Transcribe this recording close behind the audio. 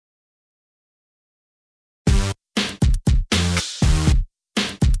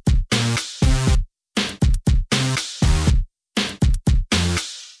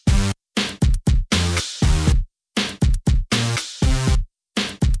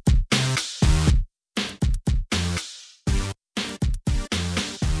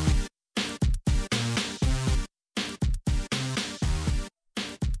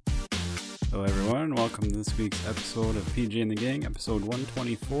Hello everyone, welcome to this week's episode of PJ and the Gang, episode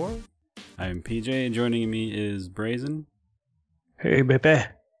 124. I'm PJ, joining me is Brazen. Hey baby.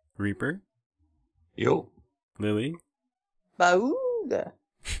 Reaper. Yo. Lily. Bauga.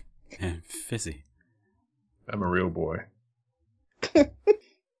 And Fizzy. I'm a real boy. Whatever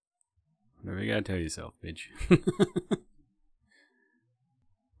you gotta tell yourself, bitch.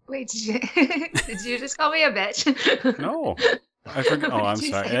 Wait, did you just call me a bitch? No. I forgot. Oh, I'm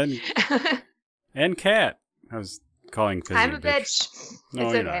sorry. And Cat. I was calling Fizzy I'm a bitch. No,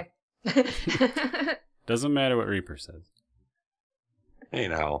 it's you're okay. not. Doesn't matter what Reaper says. Hey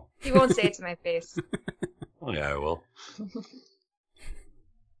now. He won't say it to my face. Oh yeah, I will.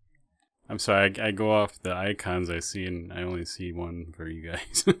 I'm sorry, I go off the icons I see and I only see one for you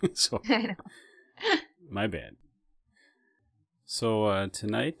guys. So, I know. my bad. So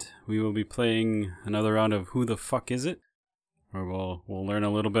tonight we will be playing another round of Who the Fuck Is It? Where we'll learn a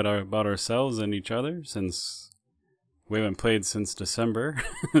little bit about ourselves and each other, since we haven't played since December,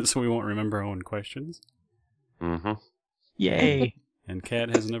 so we won't remember our own questions. Mm-hmm. Yay. And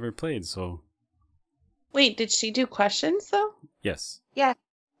Kat has never played, so Wait, did she do questions though? yes. Yeah.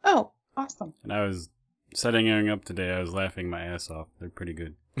 Oh, awesome. And I was setting it up today, I was laughing my ass off. They're pretty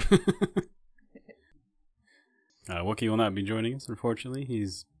good. Wookie will not be joining us, unfortunately.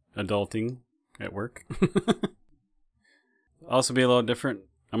 He's adulting at work. Also be a little different.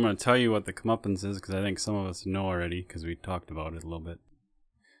 I'm going to tell you what the comeuppance is, because I think some of us know already, because we talked about it a little bit.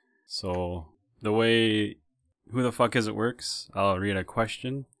 So, the way Who the Fuck Is It works, I'll read a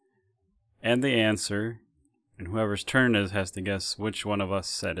question and the answer, and whoever's turn it is has to guess which one of us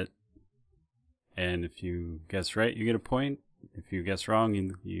said it. And if you guess right, you get a point. If you guess wrong,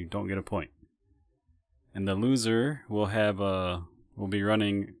 you don't get a point. And the loser will be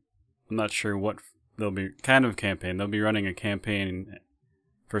running, I'm not sure what, they'll be kind of campaign. They'll be running a campaign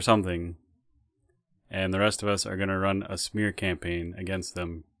for something, and the rest of us are going to run a smear campaign against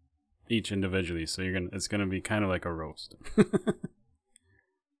them, each individually. So it's going to be kind of like a roast.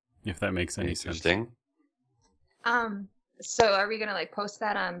 If that makes any sense. Interesting. So are we gonna post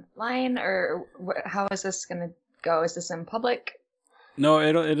that online, or how is this gonna go? Is this in public? No,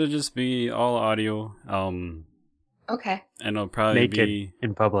 it'll just be all audio. Okay. And it'll probably Naked be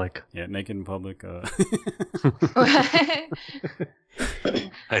in public. Yeah, naked in public. I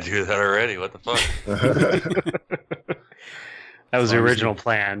do that already. What the fuck? That was As the long as original you-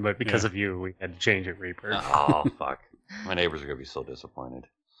 plan, but because Yeah. of you, we had to change it, Reaper. Oh fuck. My neighbors are gonna be so disappointed.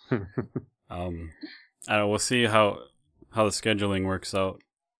 I don't know, we'll see how the scheduling works out.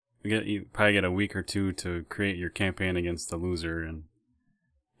 You probably get a week or two to create your campaign against the loser and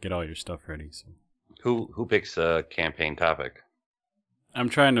get all your stuff ready. So Who picks a campaign topic? I'm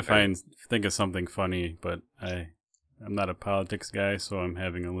trying to think of something funny, but I'm not a politics guy, so I'm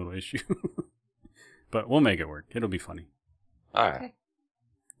having a little issue. But we'll make it work. It'll be funny. All right.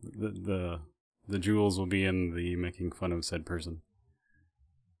 Okay. The jewels will be in the making fun of said person.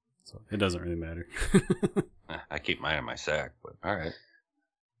 So it doesn't really matter. I keep mine in my sack, but all right.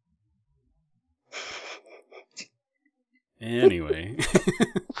 Anyway.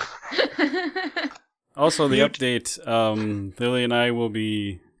 Also, the update, Lily and I will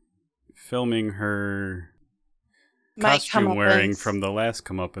be filming her My costume wearing comeuppance. from the last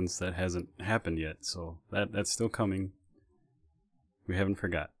comeuppance that hasn't happened yet, so that's still coming. We haven't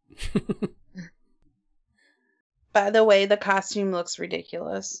forgot. By the way, the costume looks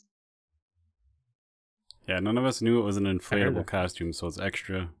ridiculous. Yeah, none of us knew it was an inflatable that. costume, so it's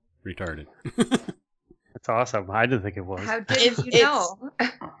extra retarded. That's awesome. I didn't think it was. How did It's- you know?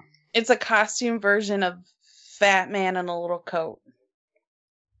 It's a costume version of Fat Man in a little coat.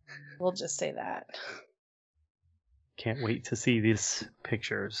 We'll just say that. Can't wait to see these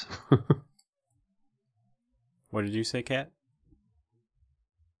pictures. What did you say, Kat?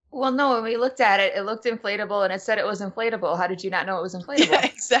 Well, no. When we looked at it, it looked inflatable, and it said it was inflatable. How did you not know it was inflatable? Yeah,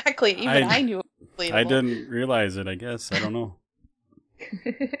 exactly. Even I knew it was inflatable. I didn't realize it, I guess. I don't know.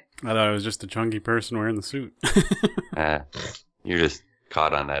 I thought I was just a chunky person wearing the suit. You're just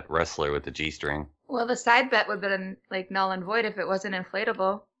caught on that wrestler with the G-string. Well, the side bet would have been null and void if it wasn't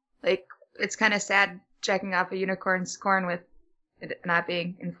inflatable. It's kind of sad checking off a unicorn's corn with it not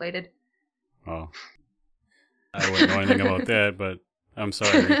being inflated. Oh. I wouldn't know anything about that, but I'm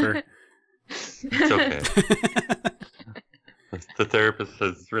sorry, Reaper. It's okay. The therapist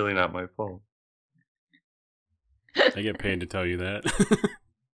says it's really not my fault. I get paid to tell you that.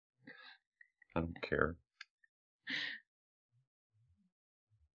 I don't care.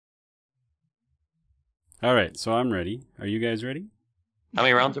 All right, so I'm ready. Are you guys ready? How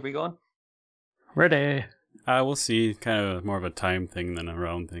many rounds are we going? Ready. We'll see. Kind of more of a time thing than a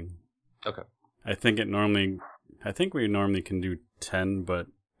round thing. Okay. I think we normally can do 10, but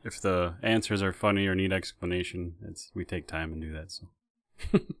if the answers are funny or need explanation, we take time and do that, so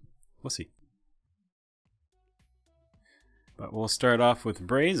we'll see. But we'll start off with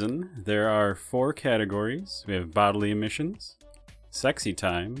Brazen. There are 4 categories. We have bodily emissions, sexy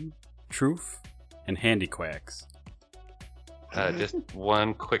time, truth, and handy quacks. Just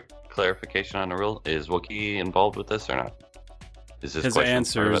one quick clarification on the rule. Is Wookiee involved with this or not? Is this His question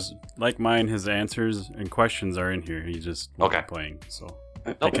answers, like mine, his answers and questions are in here. He just wasn't playing, so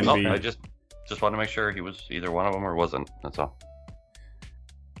Nope, can nope, be- I just wanted to make sure he was either one of them or wasn't. That's all.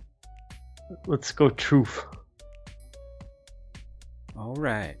 Let's go truth. all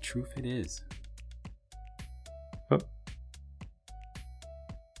right, truth it is. Oh.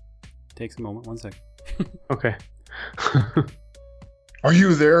 Takes a moment, 1 sec. Okay. Are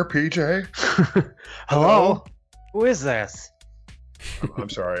you there, PJ? Hello? Who is this? I'm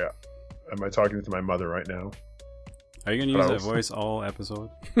sorry. Am I talking to my mother right now? Are you gonna use Hello. that voice all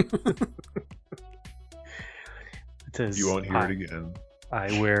episode? It says, You won't hear it again.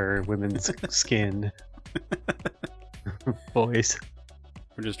 I wear women's skin. Voice.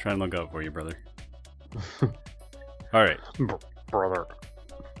 We're just trying to look out for you, brother. All right. Brother.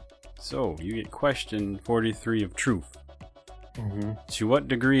 So you get question 43 of truth. Mm-hmm. To what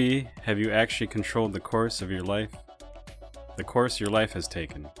degree have you actually controlled the course of your life? The course your life has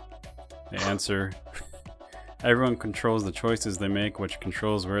taken. The answer: everyone controls the choices they make, which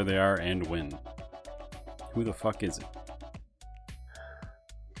controls where they are and when. Who the fuck is it?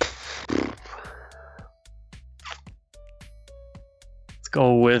 Let's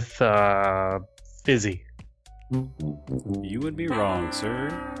go with Fizzy. You would be wrong, sir.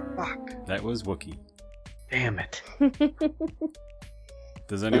 Fuck. That was Wookiee. Damn it.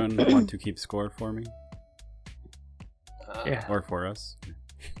 Does anyone want to keep score for me? Yeah. Or for us?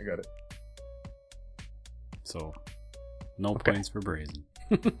 I got it. So, no Okay. points for Brazen.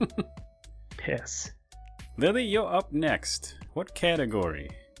 Piss. Lily, you're up next. What category?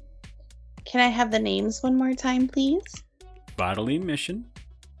 Can I have the names one more time, please? Bodily mission,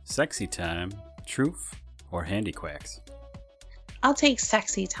 sexy time, truth, or handy quacks? I'll take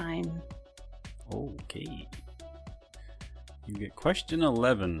sexy time. Okay. You get question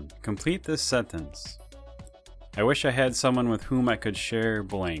 11. Complete this sentence. I wish I had someone with whom I could share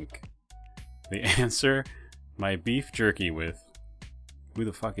blank. The answer: my beef jerky with. Who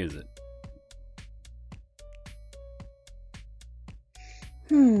the fuck is it?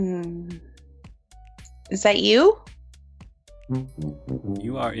 Is that you?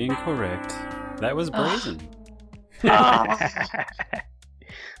 You are incorrect. That was Brazen. Never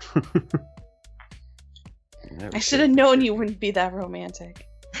I should have known you wouldn't be that romantic.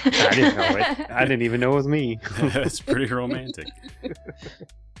 I didn't know it. I didn't even know it was me. That's pretty romantic.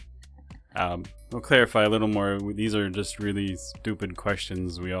 We'll clarify a little more. These are just really stupid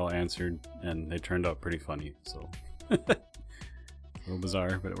questions we all answered, and they turned out pretty funny. So, a little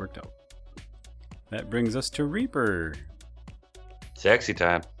bizarre, but it worked out. That brings us to Reaper. Sexy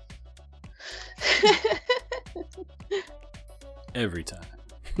time. Every time.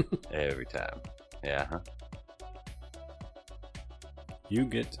 Every time. Yeah, huh? You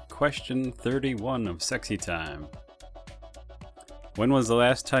get question 31 of Sexy Time. When was the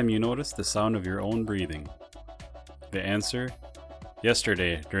last time you noticed the sound of your own breathing? The answer: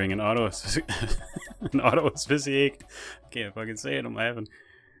 yesterday, during an auto asphyxiation. I can't fucking say it, I'm laughing.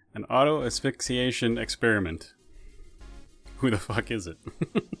 An auto asphyxiation experiment. Who the fuck is it?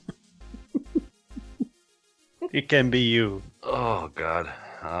 It can be you. Oh, God.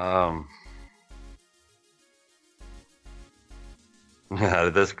 Out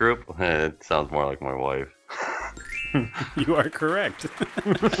of this group, it sounds more like my wife. You are correct.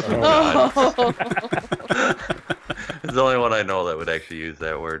 Oh, It's the only one I know that would actually use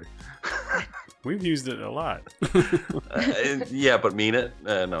that word. We've used it a lot. Yeah, but mean it?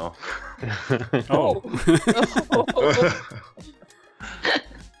 No. Oh.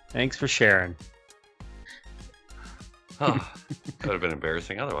 Thanks for sharing. Oh, could have been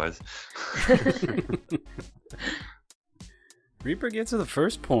embarrassing otherwise. Reaper gets to the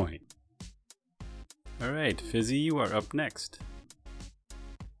first point. Alright, Fizzy, you are up next.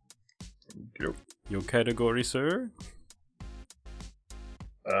 Yep. Your category, sir?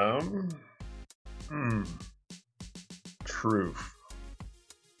 Truth.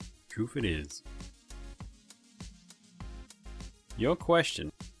 Truth it is. Your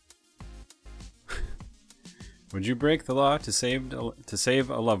question. Would you break the law to save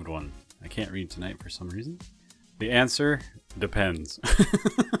a loved one? I can't read tonight for some reason. The answer: depends.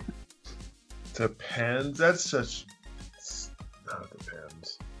 Depends. That's such. No, it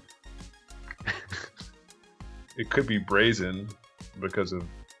depends. it could be brazen because of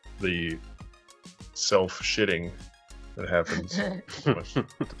the self-shitting that happens. Much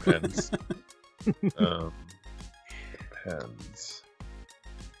depends. Depends.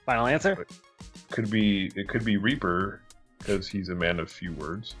 Final answer? It could be Reaper because he's a man of few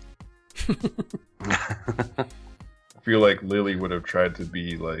words. I feel like Lily would have tried to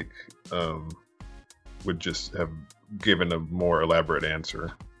be like, would just have given a more elaborate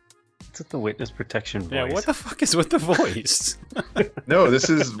answer. It's with the witness protection voice. Yeah, what the fuck is with the voice? No, this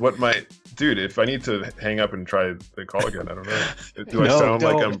is what my dude. If I need to hang up and try the call again, I don't know. Do I No, sound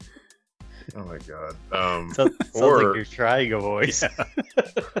like don't. I'm? Oh my god. Sounds or- like you're trying a voice.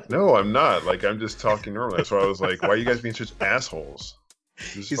 No, I'm not. Like I'm just talking normally. That's why I was like, why are you guys being such assholes?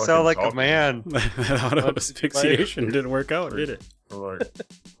 Just You fucking sound like a talk. man. That auto asphyxiation didn't work out, did it? I'm like,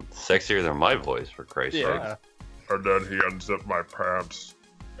 Sexier than my voice, for Christ's sake. Yeah. and then he unzipped my pants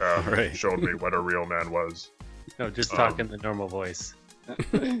and Right. showed me what a real man was. No, just talk in the normal voice.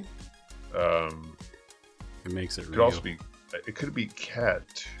 It makes it It could real. also be. It could be cat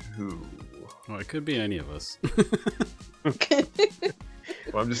too. Well, it could be any of us.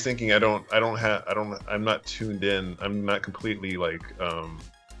 Well, I'm just thinking. I'm not tuned in. I'm not completely like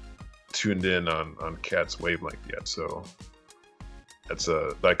tuned in on Cat's wavelength yet. So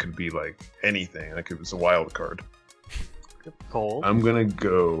that could be like anything. It's a wild card. Cold. I'm gonna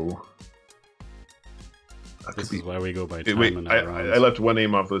go. That This could is be. why we go by time Wait, and I not rounds. left one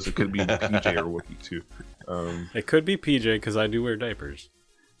name off the list. It could be PJ or Wookie too. It could be PJ because I do wear diapers.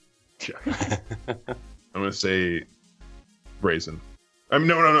 I'm gonna say Brazen.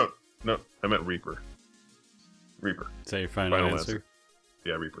 No. I meant Reaper. Reaper. Say your final, Final answer.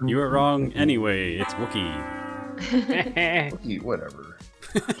 Yeah, Reaper. You were wrong anyway. It's Wookiee. Wookie, whatever.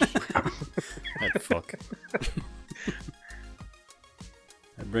 That fuck.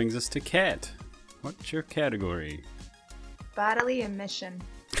 That brings us to Cat. What's your category? Bodily emission.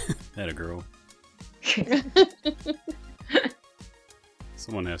 That a girl.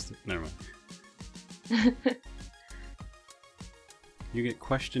 Someone has to. Never mind. You get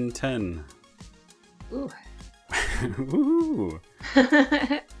question 10. Ooh. Ooh.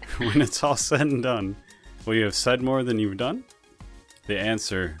 When it's all said and done, will you have said more than you've done? The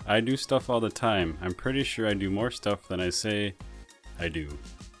answer: I do stuff all the time. I'm pretty sure I do more stuff than I say I do.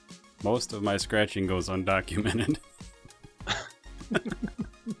 Most of my scratching goes undocumented.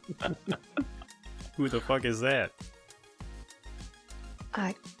 Who the fuck is that?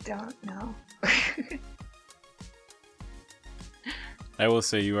 I don't know. I will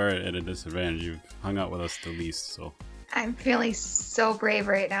say you are at a disadvantage. You've hung out with us the least, so I'm feeling so brave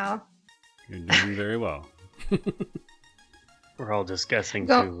right now. you're doing very well. We're all just guessing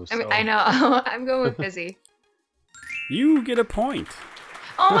Go, too. I know. I'm going with Fizzy. You get a point.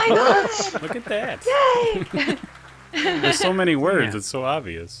 Oh my gosh! Look at that. Yay! There's so many words, Yeah. it's so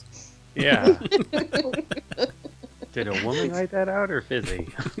obvious. Yeah. Did a woman write that out or Fizzy?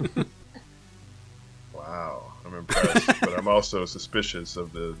 Wow, I'm impressed, but I'm also suspicious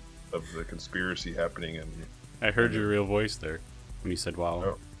of the conspiracy happening. And I heard your real voice there when you said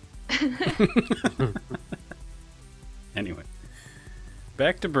wow. Oh. Anyway,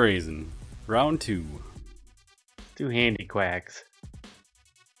 back to Brazen. Round 2. Two handy quacks.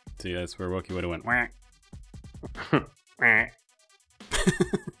 See, that's where Wookie would have went. Whack.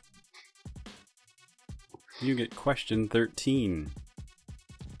 You get question 13.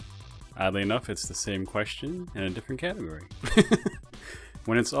 Oddly enough, it's the same question in a different category.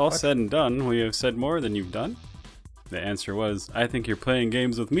 When it's all said and done, will you have said more than you've done? The answer was, I think you're playing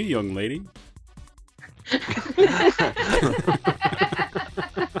games with me, young lady.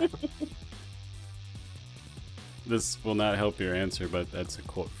 This will not help your answer, but that's a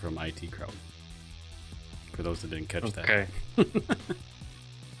quote from IT Crowd. For those that didn't catch Okay.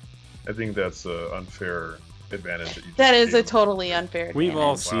 I think that's an unfair advantage that you just That is a gave. totally unfair. that. We've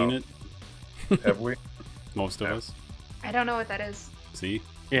all advantage. seen it, Have we? most of Yeah. us. I don't know what that is. See?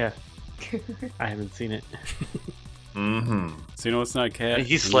 Yeah. I haven't seen it. Mm-hmm. So you know it's not cat.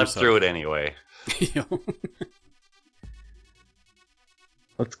 He slept through it anyway.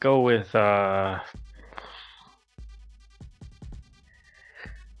 Let's go with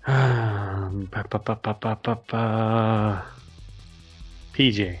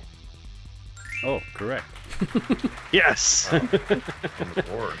PJ. Oh, correct. Yes. On the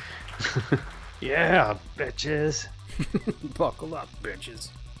board. Yeah, bitches. Buckle up, bitches.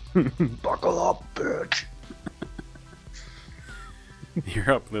 Buckle up, bitch.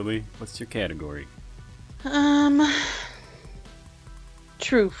 You're up, Lily. What's your category?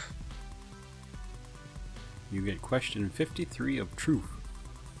 Truth. You get question 53 of truth.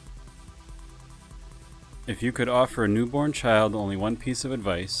 If you could offer a newborn child only one piece of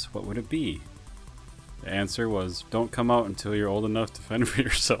advice, what would it be? The answer was, don't come out until you're old enough to fend for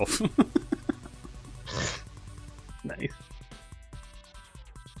yourself. Nice.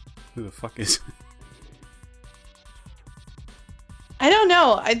 Who the fuck is... I don't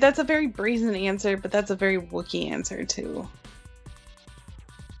know. That's a very brazen answer, but that's a very Wookiee answer too.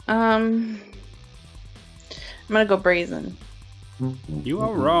 I'm gonna go brazen. You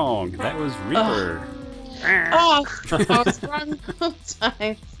are wrong. That was Reaper. Oh, I was wrong both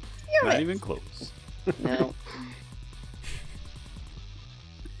times. Not even close. No.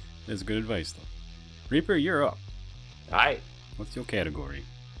 That's good advice, though. Reaper, you're up. Alright. What's your category?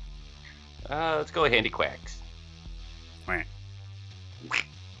 Let's go with Handy Quacks. Quack.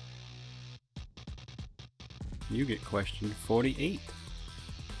 You get question 48.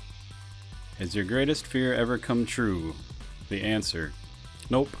 Has your greatest fear ever come true? The answer: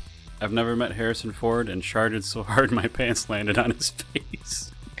 nope. I've never met Harrison Ford and sharded so hard my pants landed on his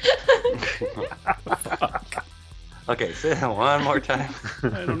face. Fuck. Okay, say that one more time.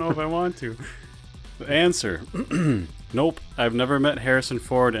 I don't know if I want to. The answer: nope. I've never met Harrison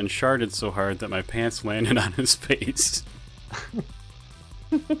Ford and sharded so hard that my pants landed on his face.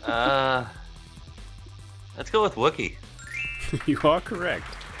 Let's go with Wookiee. You are correct.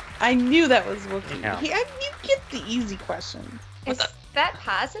 I knew that was Wookiee. Yeah. You get the easy questions. Is that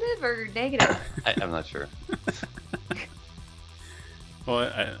positive or negative? I'm not sure. Well,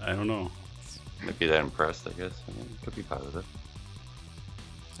 I don't know. Might be that impressed, I guess. I mean, it could be positive.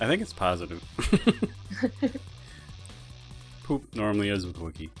 I think it's positive. Poop normally is with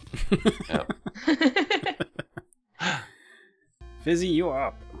Wookiee. Yep. Fizzy, you're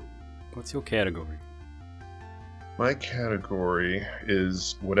up. What's your category? My category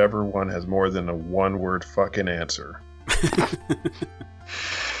is whatever one has more than a one-word fucking answer.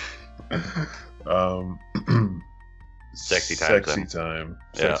 Sexy time. Sexy time.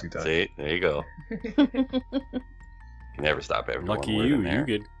 Yeah, Sexy time. see? There you go. Never stop after Lucky one word you, in there.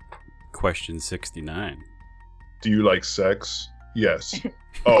 you get question 69. Do you like sex? Yes.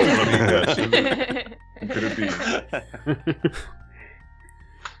 Oh, let me guess. Could it be?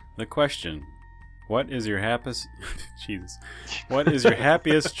 The question: what is your happiest? Jesus. What is your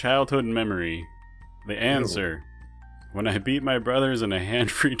happiest childhood memory? The answer: when I beat my brothers in a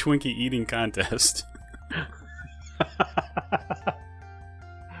hand-free Twinkie eating contest.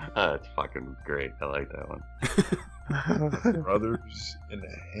 That's fucking great. I like that one. Brothers in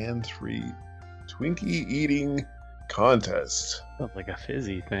a hand-free Twinkie eating contest. Sounds like a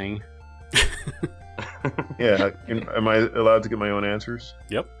fizzy thing. Yeah, am I allowed to get my own answers?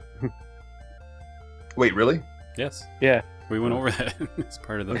 Yep. Wait, really? Yes. Yeah. We went over that as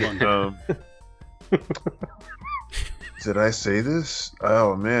part of the fun. Did I say this?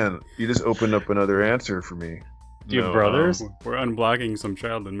 Oh man, you just opened up another answer for me. Do you have brothers? We're unblocking some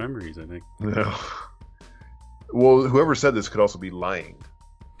childhood memories, I think. No. Well, whoever said this could also be lying.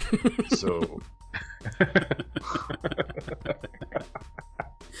 So.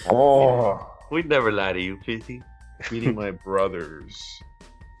 Oh. We'd never lie to you, Fizzy. Beating my brothers.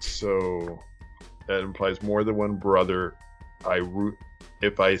 So that implies more than one brother.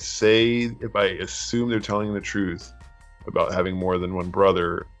 If I assume they're telling the truth about having more than one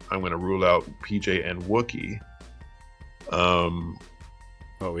brother, I'm going to rule out PJ and Wookiee. Oh,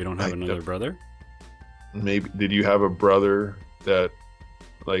 we don't have another brother? Maybe did you have a brother that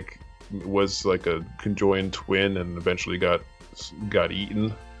like was like a conjoined twin and eventually got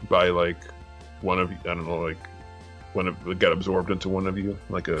eaten by like one of you? I don't know, like got absorbed into one of you,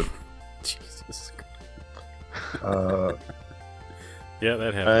 like a Jesus. Yeah,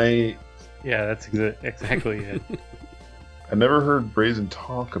 that happened. Yeah, that's exactly it. I never heard Brazen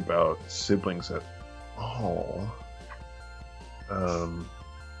talk about siblings at all,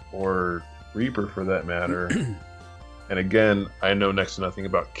 or Reaper for that matter. And again, I know next to nothing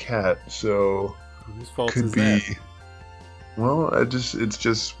about Cat, so Whose fault could is be. that? Well, it's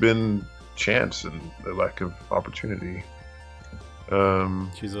just been chance and the lack of opportunity. She's a I'm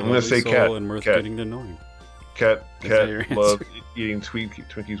lovely gonna say soul Cat. and worth Cat. getting to know you. Cat Is that your answer? loved eating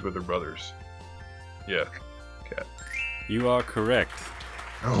Twinkies with her brothers. Yeah, Cat. You are correct.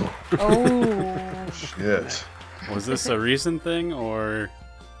 Oh Oh. shit! Was this a recent thing or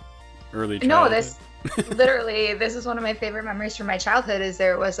early childhood? No, this is one of my favorite memories from my childhood. Is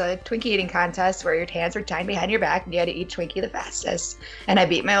there was a Twinkie eating contest where your hands were tied behind your back and you had to eat Twinkie the fastest. And I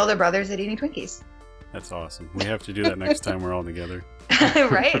beat my older brothers at eating Twinkies. That's awesome. We have to do that next time we're all together.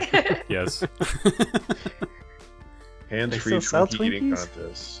 Right? Yes. Hands-free They still sell Twinkie eating Twinkies?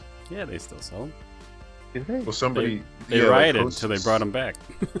 contest. Yeah, they still sell them. Did they? Well, somebody They yeah, like rioted hosts- until they brought him back.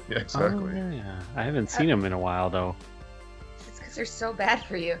 Yeah, exactly. Oh, yeah. I haven't seen them in a while though. It's because they're so bad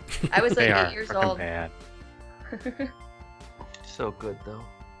for you. I was like They are 8 years frickin' old. bad. So good though.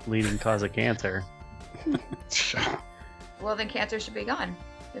 Leading cause of cancer. Well, then cancer should be gone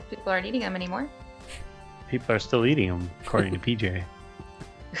if people aren't eating them anymore. People are still eating them, according to PJ.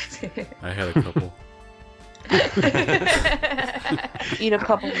 I had a couple. Eat a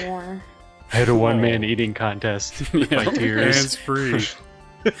couple more. I had a one-man eating contest. My tears. Hands free.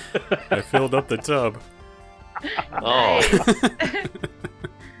 I filled up the tub. Oh,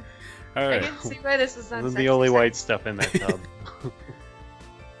 All I right. can see why this is on This is Sexy the only Sex. white stuff in that tub.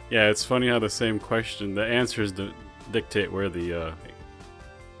 Yeah, it's funny how the same question, the answers dictate where the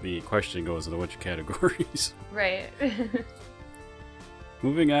question goes in which categories. Right.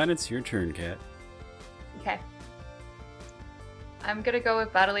 Moving on, it's your turn, Kat. Okay. I'm gonna go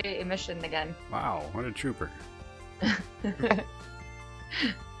with bodily emission again. Wow, what a trooper.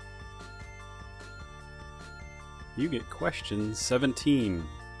 You get question 17.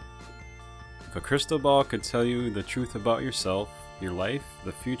 If a crystal ball could tell you the truth about yourself, your life,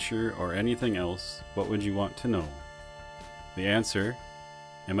 the future, or anything else, what would you want to know? The answer: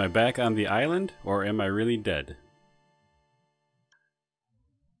 am I back on the island, or am I really dead?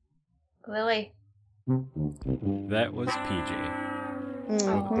 Lily. That was PJ,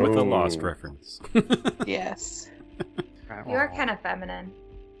 Mhm. with a Lost reference. Yes. You are kind of feminine.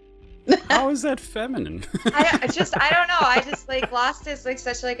 How is that feminine? I don't know. I just like Lost is like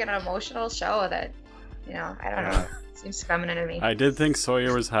such like an emotional show that, you know, I don't know. Seems feminine to me. I did think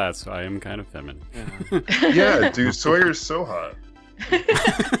Sawyer was hot, so I am kind of feminine. Yeah, dude, Sawyer's so hot.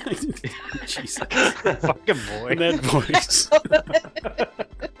 Jesus. Fucking boy. That voice.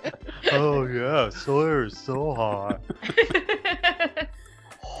 Oh yeah, Sawyer is so hot.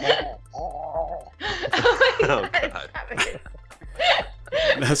 Oh my Oh, God. God. Stop it.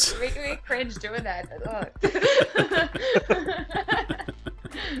 That's You're making me cringe doing that.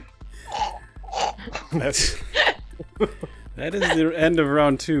 that's that is the end of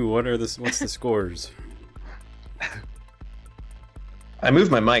round 2. What's the scores? I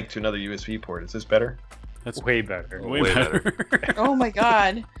moved my mic to another USB port. Is this better? That's Way better. way Way better. Oh my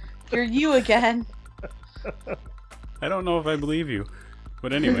god. You're you again. I don't know if I believe you,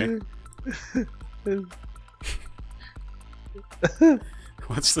 but anyway.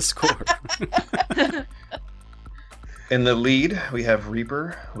 What's the score? In the lead, we have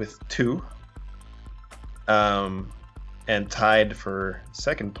Reaper with 2. And tied for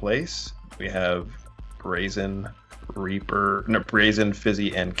second place, we have Brazen,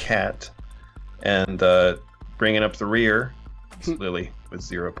 Fizzy, and Cat. And bringing up the rear, it's Lily with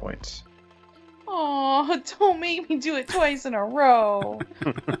 0 points. Oh, don't make me do it twice in a row.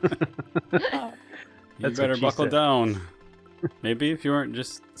 You That's better what she buckle said. down. Maybe if you weren't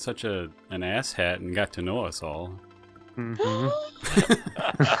just such an asshat and got to know us all. Mhm.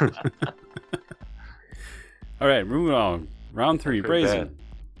 All right, moving on. Round 3, Pretty Brazen. bad.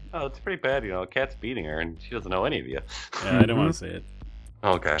 Oh, it's pretty bad. You know, Kat's beating her, and she doesn't know any of you. Yeah, I don't want to say it.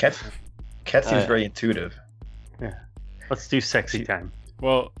 Okay. Cat seems very intuitive. Let's do sexy time.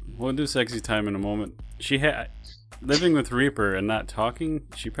 Well, we'll do sexy time in a moment. Living with Reaper and not talking,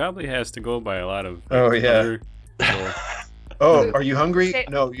 she probably has to go by a lot of Oh, yeah. other- so- Oh, are you hungry? Say-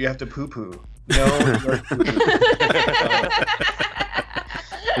 No, you have to poo poo. No, you're poo-poo.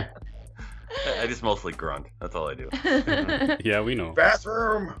 I just mostly grunt. That's all I do. yeah, we know.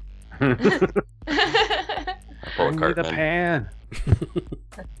 Bathroom. I pull a Bring me cart, the man.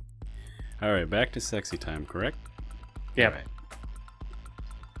 pan. All right, back to sexy time, correct? Yep. All right.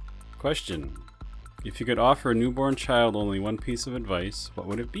 Question: if you could offer a newborn child only one piece of advice, what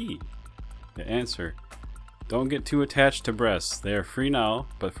would it be? The answer: don't get too attached to breasts. They are free now,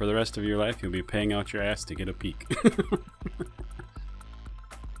 but for the rest of your life, you'll be paying out your ass to get a peek.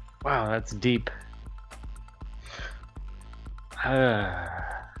 Wow, that's deep.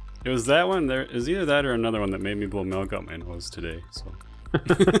 It was that one. There is either that or another one that made me blow milk out my nose today. So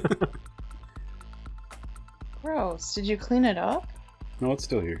Gross. Did you clean it up? no, it's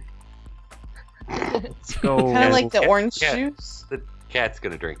still here. Let's go. Kind of like the cat- orange cat. juice. The cat's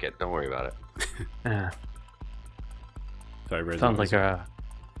gonna drink it. Don't worry about it. Sorry, Brazen. Sounds like a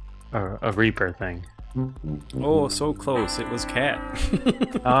Reaper thing. Oh, so close. It was Cat.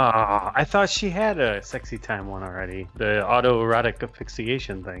 Ah, I thought she had a sexy time one already. The autoerotic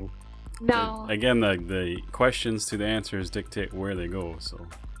asphyxiation thing. No. Again, the questions to the answers dictate where they go. So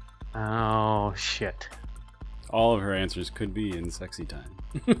Oh shit. all of her answers could be in sexy time.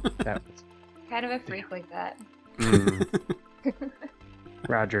 That was Kind of a freak like that.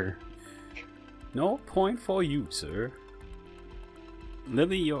 Roger. No point for you, sir.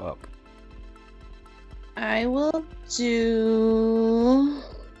 Lily, you're up. I will do.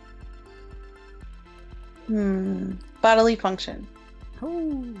 Bodily function.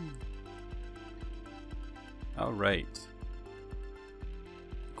 Oh. All right.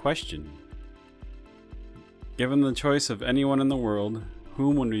 Question. Given the choice of anyone in the world,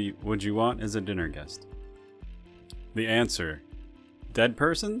 whom would you want as a dinner guest? The answer. Dead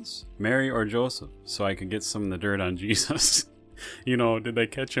persons? Mary or Joseph, so I could get some of the dirt on Jesus. You know, did they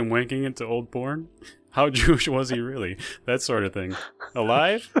catch him wanking into old porn? How Jewish was he really? That sort of thing.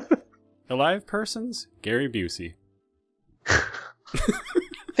 Alive? Alive persons? Gary Busey.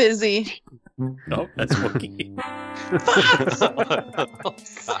 Fizzy. Nope, that's Wookie. Oh,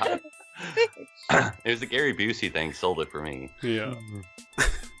 God. It was the Gary Busey thing sold it for me. Yeah.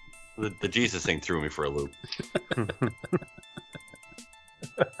 The Jesus thing threw me for a loop.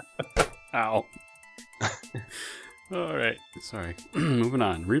 Ow. Alright, sorry. Moving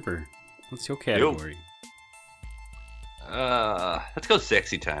on. Reaper, what's your category? Let's go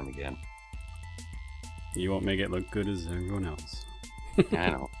sexy time again. You won't make it look good as everyone else. I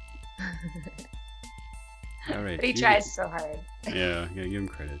know. Alright. But he tries so hard. Yeah, gotta give him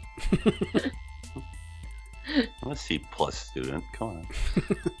credit. I'm a C+ student. Come on.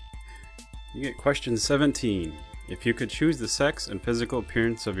 You get question 17. If you could choose the sex and physical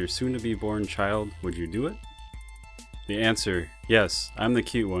appearance of your soon-to-be-born child, would you do it? The answer, yes, I'm the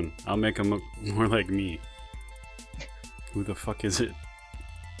cute one. I'll make him look more like me. Who the fuck is it?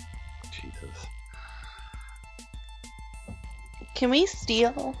 Jesus. Can we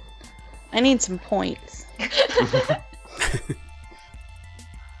steal? I need some points.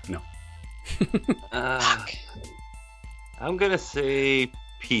 No. I'm gonna say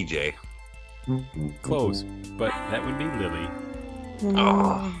PJ. Close, but that would be Lily.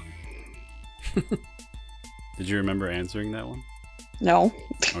 Oh. Did you remember answering that one? No.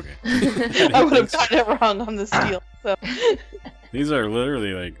 Okay. I would have gotten it wrong on the steal. So. These are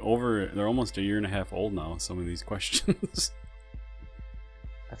literally like they're almost a year and a half old now, some of these questions.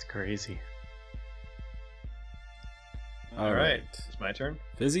 That's crazy. All right. It's my turn.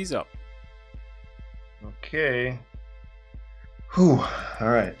 Fizzy's up. Okay. Whew. All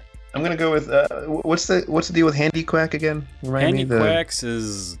right. I'm gonna go with what's the deal with Handy Quack again? Remind me Handy Quacks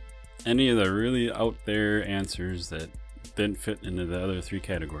is any of the really out there answers that didn't fit into the other three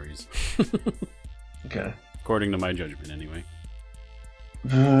categories. Okay. According to my judgment, anyway.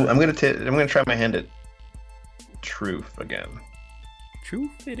 I'm gonna try my hand at truth again.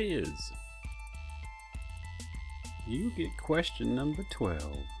 Truth it is. You get question number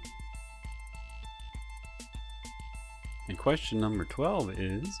 12. And question number 12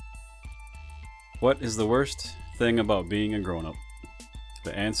 is, what is the worst thing about being a grown-up?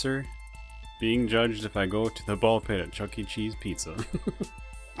 The answer, being judged if I go to the ball pit at Chuck E. Cheese Pizza.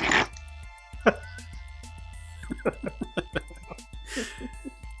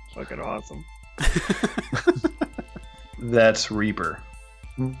 Fucking awesome. That's Reaper.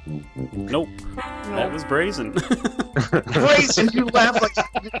 Nope. That was Brazen. Brazen, you laugh like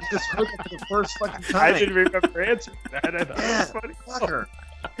you just heard it for the first fucking time. I didn't remember answering that. I thought it was funny. Fucker.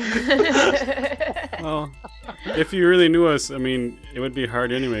 Well, if you really knew us, I mean, it would be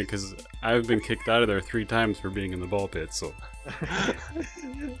hard anyway, because I've been kicked out of there 3 times for being in the ball pit, so.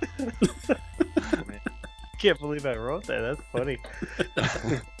 Can't believe I wrote that. That's funny.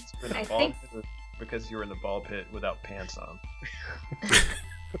 I think- Because you were in the ball pit without pants on.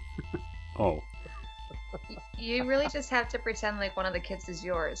 Oh. You really just have to pretend like one of the kids is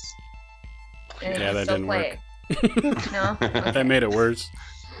yours. And Yeah, you that still didn't play. No? That made it worse.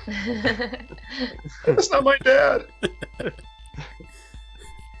 That's not my dad.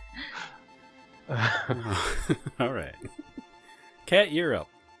 Alright. Cat, you're up.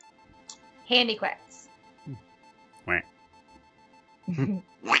 Handy quacks. Wah.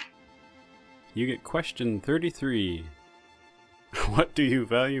 You get question 33. What do you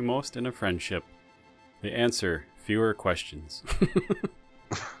value most in a friendship? The answer, fewer questions.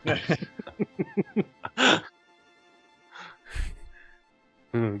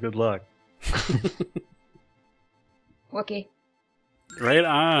 Good luck. Wookie. Right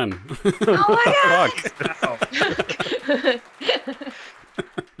on. Oh my Fuck.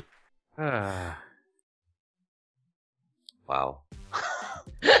 Ah. Wow.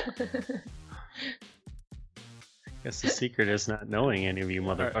 Guess the secret is not knowing any of you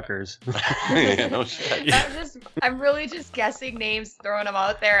motherfuckers. Yeah, no shit. I'm really just guessing names, throwing them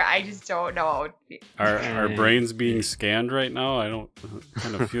out there. I just don't know. Are our brains being scanned right now? I don't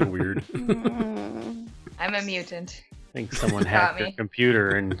kind of feel weird. I'm a mutant. I think someone Got hacked their me.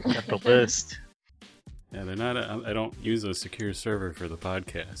 computer and got the list. Yeah, they're not. I don't use a secure server for the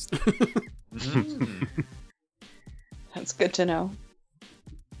podcast. That's good to know.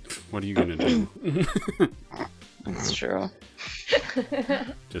 What are you gonna do? That's true.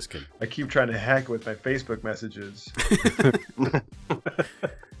 Just kidding. I keep trying to hack with my Facebook messages.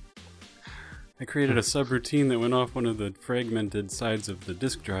 I created a subroutine that went off one of the fragmented sides of the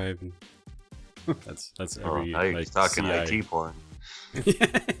disk drive. And that's every now you're like talking CI. IT porn.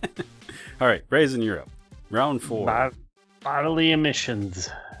 All right, Brazen, you're up. Round 4. Bodily emissions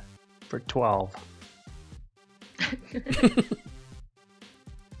for 12.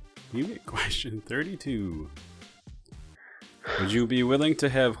 You get question 32. Would you be willing to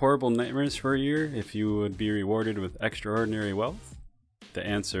have horrible nightmares for a year if you would be rewarded with extraordinary wealth? The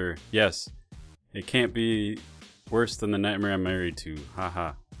answer, yes. It can't be worse than the nightmare I'm married to.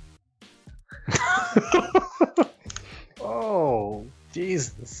 Haha. Oh,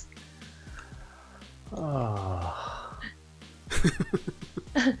 Jesus. Oh.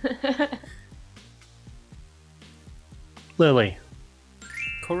 Lily.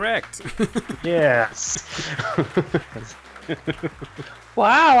 Correct. Yes.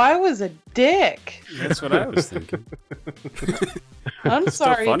 Wow, I was a dick. That's what I was thinking. I'm It's still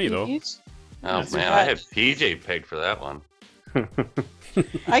sorry. funny, though. Peach. Oh That's man, right. I had PJ pegged for that one.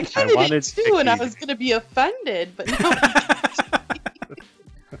 I kind of wanted did too, and I Vicky. was gonna be offended, but no,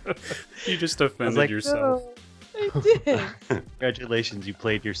 You just offended like, yourself. I did. Congratulations, you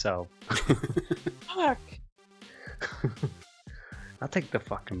played yourself. Fuck. I'll take the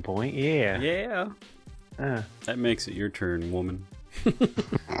fucking point. Yeah. Yeah. Uh, That makes it your turn, woman.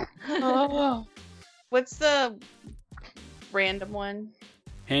 Oh. What's the random one?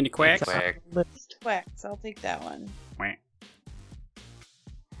 Handy quacks. Quack. Wax. I'll take that one. Quack.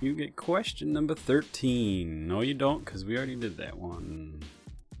 You get question number 13. No, you don't, because we already did that one.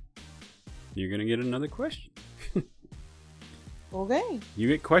 You're going to get another question. Okay. You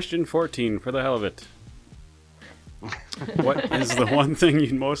get question 14 for the hell of it. What is the one thing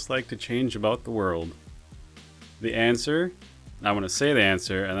you'd most like to change about the world? The answer, I'm going to say the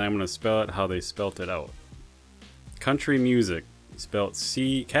answer, and I'm going to spell it how they spelt it out. Country music, spelled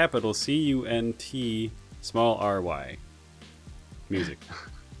capital C-U-N-T, small R-Y. Music.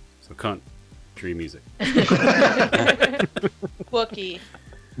 So country music. Wookie.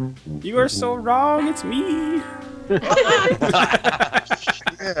 You are so wrong, it's me.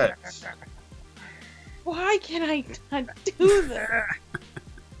 Yes. Why can I not do that?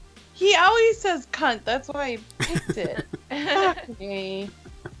 He always says cunt. That's why I picked it. Fuck me.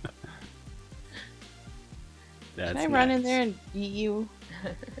 That's Can I run in nice. there and beat you?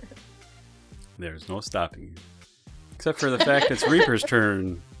 There's no stopping you. Except for the fact it's Reaper's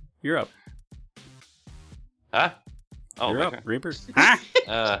turn. You're up. Huh? Oh, You're okay. up, Reaper.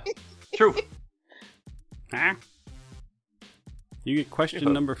 Ah! True. Ah! You get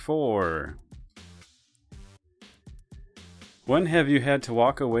question number 4. When have you had to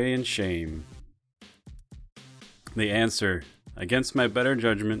walk away in shame? The answer. Against my better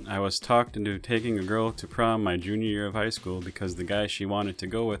judgment, I was talked into taking a girl to prom my junior year of high school because the guy she wanted to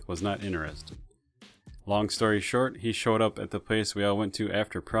go with was not interested. Long story short, he showed up at the place we all went to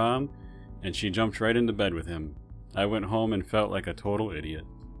after prom, and she jumped right into bed with him. I went home and felt like a total idiot.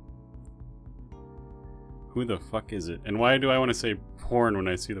 Who the fuck is it? And why do I want to say porn when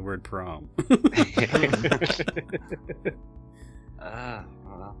I see the word prom?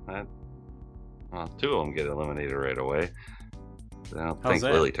 Well, 2 of them get eliminated right away. I don't How's think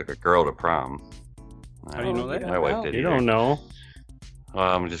that? Lily took a girl to prom. How do you know that? My wife know. did. you either. don't know.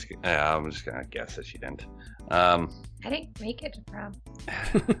 Well, I'm just gonna guess that she didn't. I didn't make it to prom.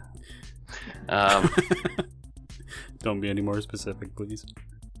 Don't be any more specific, please.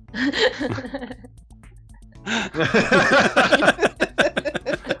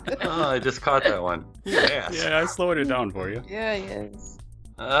 Oh, I just caught that one. Yes. Yeah, I slowed it down for you. Yeah, he is.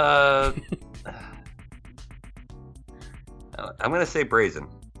 I'm gonna say Brazen.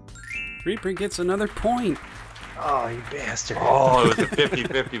 Reaper gets another point. Oh, you bastard. Oh, it was a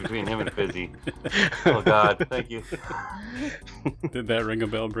 50-50 between him and Fizzy. Oh God, thank you. Did that ring a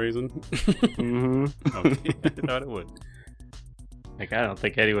bell, Brazen? Mm-hmm. Okay, I thought it would. Like, I don't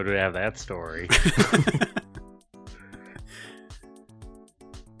think anyone would have that story.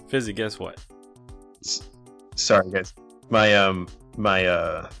 Fizzy, guess what? Sorry, guys. My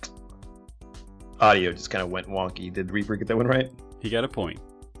audio just kind of went wonky. Did Reaper get that one right? He got a point.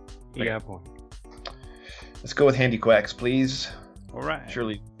 You got one. Let's go with Handy Quacks, please. All right.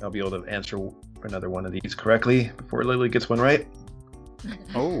 Surely I'll be able to answer another one of these correctly before Lily gets one right.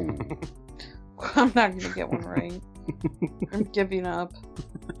 Oh. I'm not gonna get one right. I'm giving up.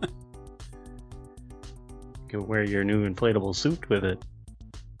 can wear your new inflatable suit with it.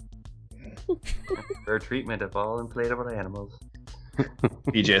 Fair treatment of all inflatable animals.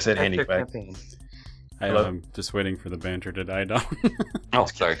 PJ said handy Hashtag quack. campaign. Hello? I'm just waiting for the banter to die down. Oh,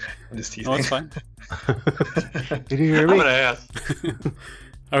 sorry. I'm just teasing. Oh, it's fine. Did you hear I'm me? gonna ask.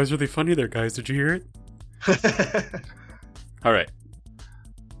 I was really funny there, guys. Did you hear it? All right.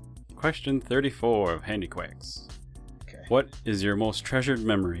 Question 34 of Handy Quacks. Okay. What is your most treasured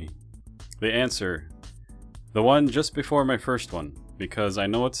memory? The answer: the one just before my first one, because I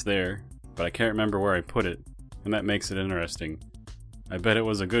know it's there, but I can't remember where I put it, and that makes it interesting. I bet it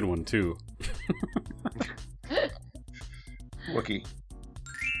was a good one, too. Wookie.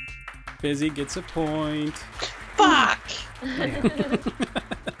 Fizzy gets a point. Fuck!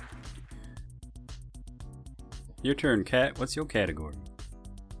 Your turn, Kat. What's your category?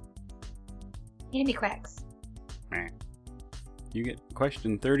 Handy quacks. You get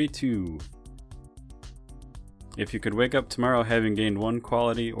question 32. If you could wake up tomorrow having gained one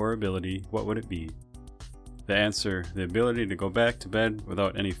quality or ability, what would it be? The answer: the ability to go back to bed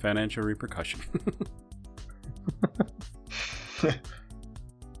without any financial repercussion.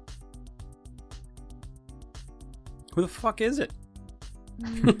 Who the fuck is it?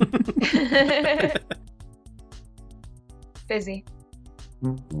 Busy.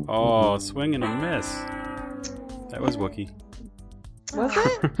 Oh, swing and a miss. That was Wookie. Was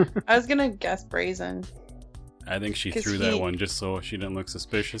it? I was gonna guess Brazen. I think she 'Cause threw that he- one just so she didn't look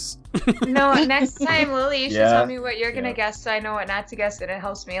suspicious. No, next time, Lily, you should Yeah. tell me what you're gonna Yeah. guess so I know what not to guess, and it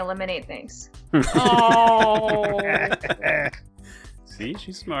helps me eliminate things. Oh. See,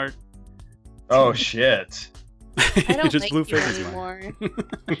 she's smart. Oh shit. I You don't just like blew you Fizzy's mind.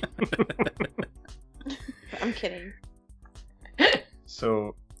 anymore. I'm kidding.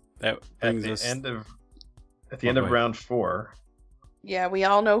 So That at brings the us. end of Oh, wait. round 4, Yeah, we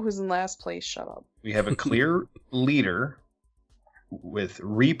all know who's in last place. Shut up. we have a clear leader with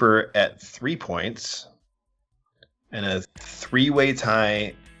Reaper at 3 points and a 3-way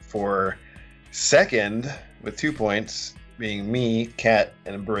tie for second with 2 points, being me, Cat,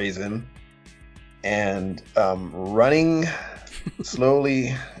 and Brazen. And running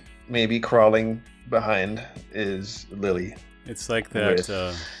slowly, maybe crawling behind, is Lily. It's like that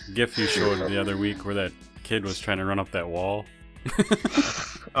With- GIF you showed the other week where that kid was trying to run up that wall.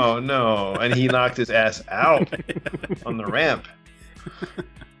 Oh no! And he knocked his ass out on the ramp.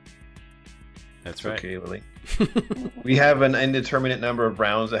 That's right. Okay, Lily. We have an indeterminate number of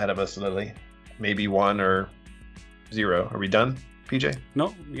rounds ahead of us, Lily. Maybe 1 or 0. Are we done, PJ?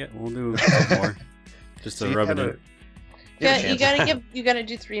 No, yeah, we'll do a couple more. Just to So you rub it have in. You gotta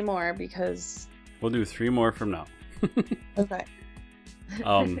do 3 more because. We'll do 3 more from now. Okay.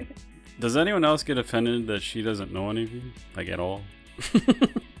 Does anyone else get offended that she doesn't know anything? Like, at all?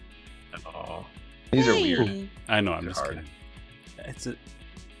 Oh, these are weird. Hey. I know, I'm They're just hard. kidding.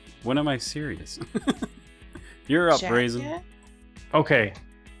 When am I serious? You're up, Brazen. Jacket? Okay.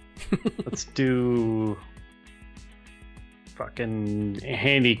 Let's do fucking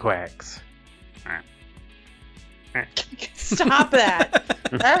handy quacks. Stop that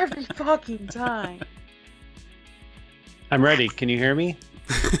every fucking time. I'm ready. Can you hear me?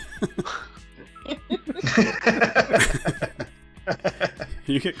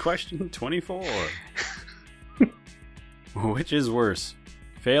 You get question 24. Which is worse,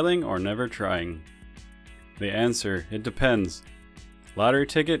 failing or never trying? The answer: it depends. Lottery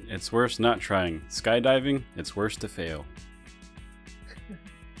ticket, it's worse not trying. Skydiving, it's worse to fail.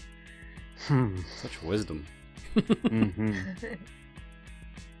 Such wisdom. Mm-hmm.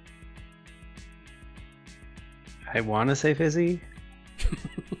 I want to say Fizzy,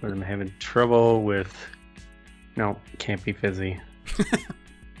 but I'm having trouble with. No, can't be Fizzy.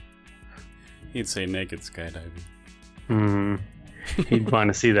 He'd say naked skydiving. Hmm. He'd want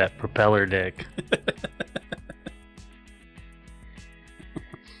to see that propeller dick.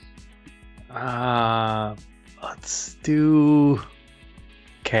 Let's do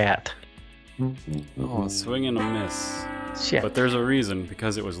cat. Oh, swing and a miss. Shit. But there's a reason,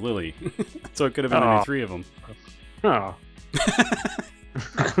 because it was Lily. So it could have been Oh. any 3 of them. Oh.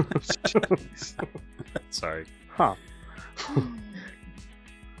 Sorry. Huh.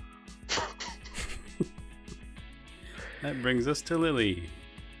 That brings us to Lily.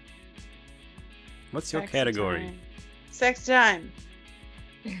 What's your Sex category? time. Sex time.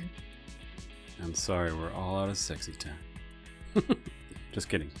 I'm sorry, we're all out of sexy time. Just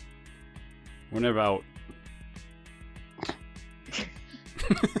kidding. We're never out.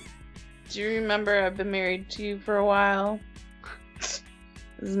 Do you remember I've been married to you for a while? This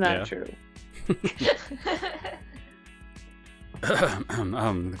is not Yeah. true.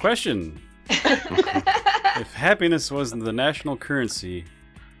 The question. If happiness was the national currency,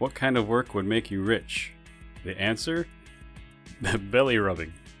 what kind of work would make you rich? The answer? Belly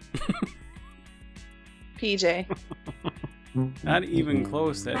rubbing. PJ. Not even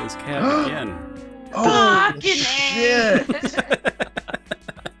close. That is Cat again. Fucking shit!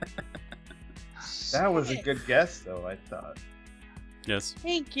 That was a good guess, though, I thought. Yes.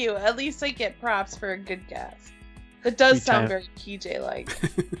 Thank you. At least I get props for a good guess. That does You sound time- very PJ-like.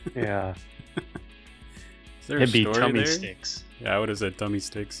 Yeah. Is there a It'd be story tummy there? sticks. Yeah, I would have said tummy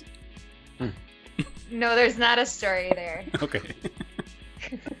sticks. No, there's not a story there. Okay.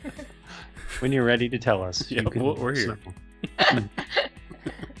 When you're ready to tell us. Yeah, you can we're here. circle.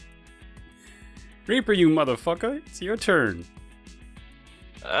 Reaper, you motherfucker. It's your turn.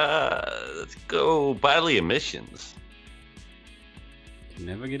 Let's go bodily emissions. Can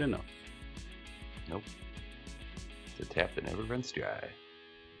never get enough. Nope. It's a tap that never runs dry.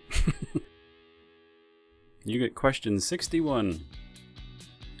 You get question 61.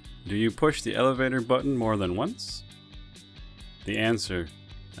 Do you push the elevator button more than once? The answer: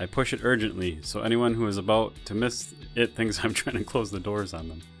 I push it urgently, so anyone who is about to miss it thinks I'm trying to close the doors on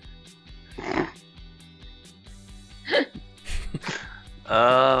them.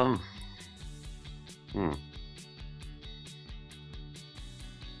 I'm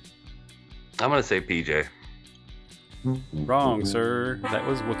gonna say PJ. Wrong, sir. That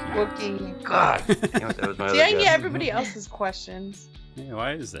was Wookiee. Wookie. God, damn it, that was my See, other I get guess. everybody else's questions. Yeah,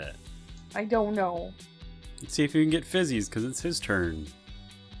 why is that? I don't know. Let's see if you can get Fizzy's, because it's his turn.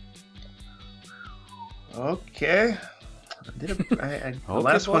 Okay. The Okay,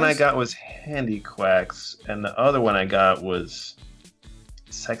 last one I boys. got was Handy Quacks, and the other one I got was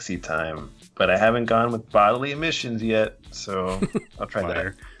Sexy Time. But I haven't gone with bodily emissions yet, so I'll try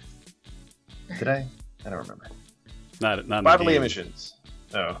Liar. that. Did I? I don't remember. Not in the Bodily game. emissions.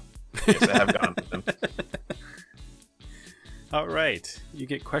 Oh, yes, I have gone with them. All right, you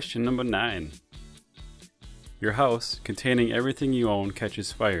get question number 9. Your house, containing everything you own,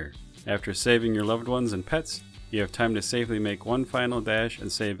 catches fire. After saving your loved ones and pets, you have time to safely make one final dash and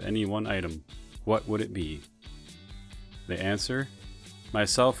save any one item. What would it be? The answer? My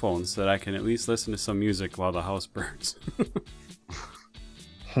cell phone, so that I can at least listen to some music while the house burns.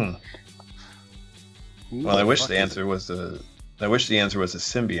 Hmm. Who Well, I wish fuck the is answer was a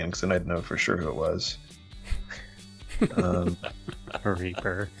Symbian, because then I'd know for sure who it was. A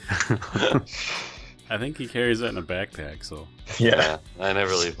Reaper. it? I think he carries that in a backpack, so. Yeah. I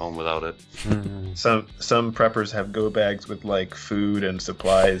never leave home without it. Some preppers have go bags with like food and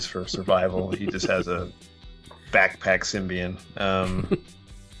supplies for survival. He just has a backpack Symbian.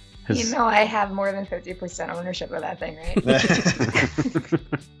 You know I have more than 50% ownership of that thing, right?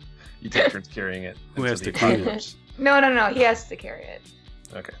 You take turns carrying it. Who until has the to clean it? apocalypse. No, he has to carry it.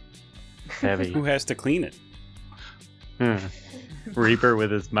 Okay. Heavy. Who has to clean it? Reaper with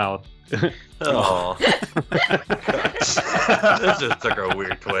his mouth. Oh, this just took a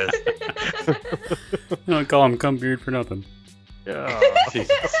weird twist. I don't call him Cumbeard for nothing.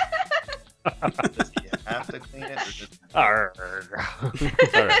 Jesus. Does he have to clean it? Or just... Arr. All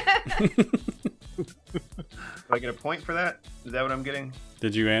right. Do I get a point for that? Is that what I'm getting?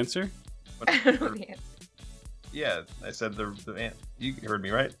 Did you answer? I don't know the answer. Yeah, I said the ant. You heard me,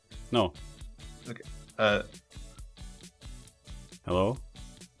 right? No. Hello?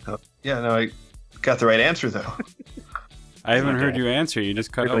 Yeah, no, I got the right answer though. I haven't Okay. heard you answer. You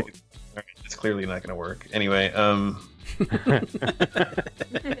just cut out. It's clearly not going to work. Anyway,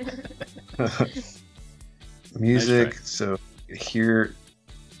 music. Nice try. So you hear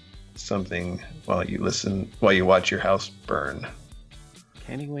something while you watch your house burn.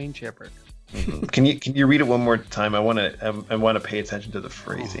 Kenny Wayne Shepherd. Can you read it one more time? I want to pay attention to the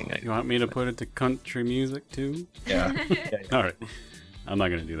phrasing. You want me to put it to country music too? Yeah. All right. I'm not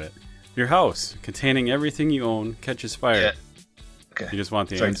going to do that. Your house, containing everything you own, catches fire. Yeah. Okay. You just want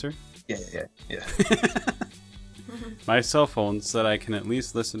the Sorry. answer? Yeah. My cell phone, so that I can at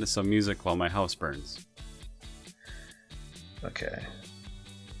least listen to some music while my house burns. Okay.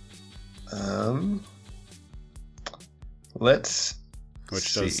 Let's Which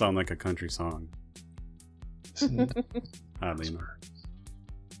see. does sound like a country song. Oddly enough.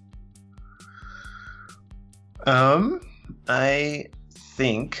 I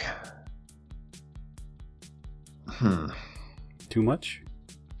think. Too much?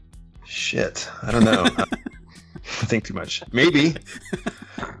 Shit. I don't know. I think too much. Maybe.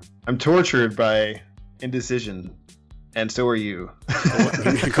 I'm tortured by indecision, and so are you.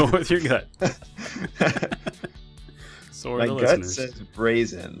 Go with your gut. So are My the gut listeners. says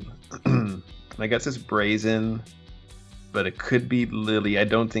brazen. My gut says brazen, but it could be Lily. I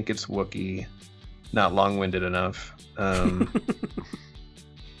don't think it's Wookiee. not long-winded enough.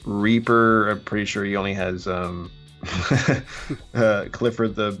 Reaper, I'm pretty sure he only has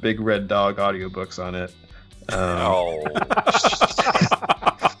Clifford the Big Red Dog audiobooks on it. Oh.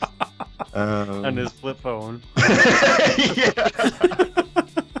 On his flip phone. Yeah.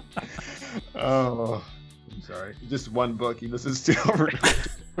 Oh, I'm sorry. Just one book he listens to over.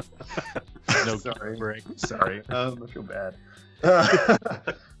 No sorry. break. Sorry. I feel bad.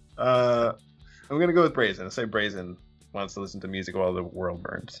 I'm gonna go with Brazen. I say Brazen wants to listen to music while the world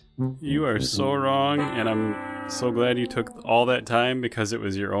burns. You are so wrong, and I'm so glad you took all that time because it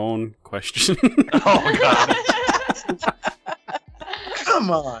was your own question. Oh god. Come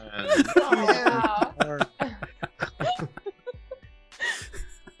on. Wow.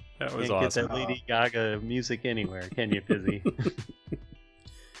 That was Can't awesome. get that Lady Gaga music anywhere, can you, Fizzy?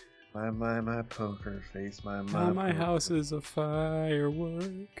 My poker face. My My house is a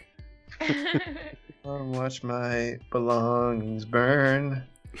firework. Watch my belongings burn.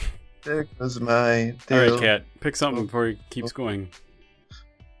 There goes my. All right, Kat, pick something before he keeps going.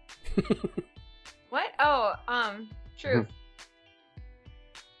 What? Oh, truth.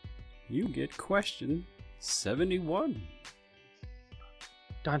 You get question 71.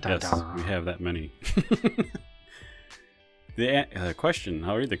 Dun, dun, Yes, dun. we have that many. The question.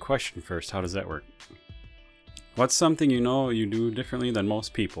 I'll read the question first. How does that work? What's something you know you do differently than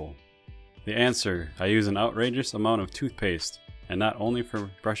most people? The answer. I use an outrageous amount of toothpaste, and not only for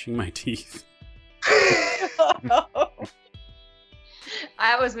brushing my teeth.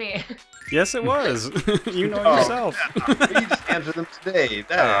 That was me. Yes, it was. You know Oh, yourself. You just answered them today.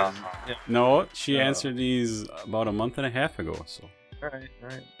 That is. No, she Oh. answered these about a month and a half ago, so. All right.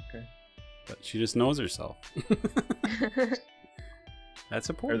 Okay. But she just knows herself. That's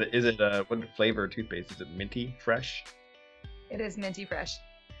Or important. is it what flavor of toothpaste? Is it minty, fresh, It is minty fresh.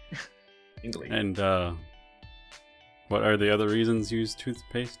 tingly? And what are the other reasons you use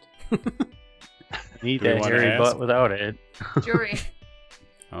toothpaste? Need Do we that wanna hairy ask? butt without it. Jewelry.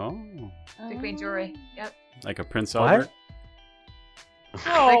 Oh, The queen jewelry. Yep. like a Prince What? Albert?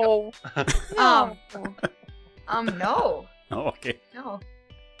 No. Um, No. No. Oh, okay. No.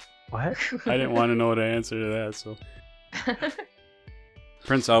 What? I didn't want to know the answer to that, so.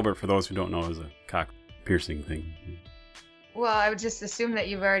 Prince Albert, for those who don't know, is a cock piercing thing. Well, I would just assume that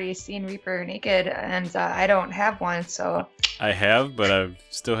you've already seen Reaper naked, and I don't have one, so. I have, but I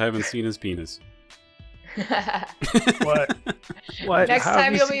still haven't seen his penis. What? What? Next How have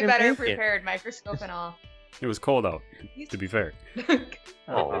time you you'll seen be him better naked? prepared, microscope and all. It was cold out, to be fair.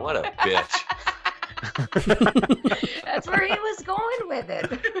 Oh, what a bitch. That's where he was going with it.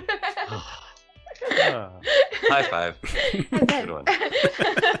 High five. And then- Good one.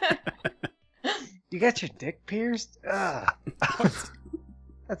 You got your dick pierced? Ugh.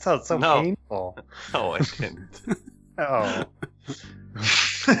 That sounds so No. painful. No, I didn't. Oh.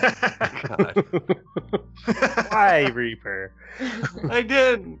 God. Why, Reaper? I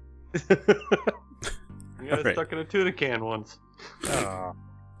didn't. I got Alright. stuck in a tuna can once. Oh.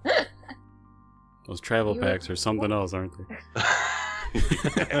 Those travel You- packs are something else, aren't they?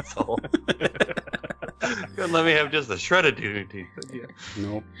 Asshole. Couldn't let me have just a shred of tuna teeth. Yeah.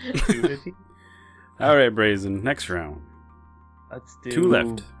 Nope. Nudity? All right, Brazen. Next round. Let's do 2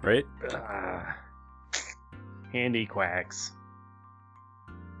 left, right? Handy quacks.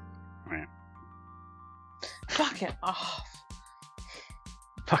 Fuck it off.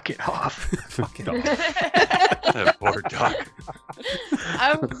 Fuck it off. Fuck it off. That poor duck.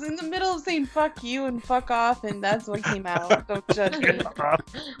 I was in the middle of saying fuck you and fuck off, and that's what came out. Don't judge me.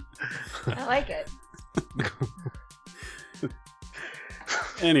 I like it.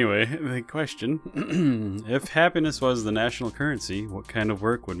 Anyway, the question. If happiness was the national currency, what kind of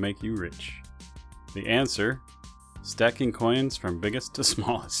work would make you rich? The answer. Stacking coins from biggest to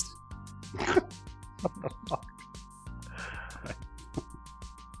smallest.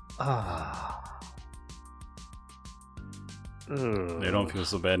 They don't feel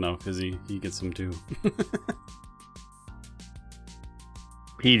so bad now, Fizzy. He gets them too.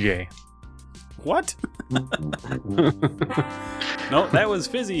 PJ. What? No, that was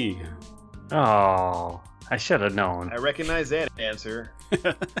Fizzy. Oh, I should have known. I recognize that answer.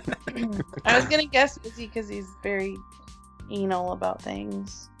 I was gonna guess Izzy because he's very anal about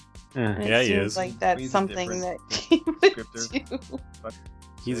things. And Yeah, it he seems is. like that's He's a something different that he would descriptor. do.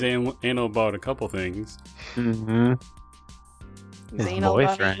 He's anal about a couple things. Mm-hmm. He's His anal voice,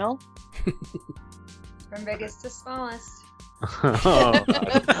 about right? anal. From biggest to smallest. Oh,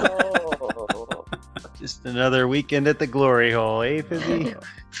 just another weekend at the glory hole, eh, Fizzy?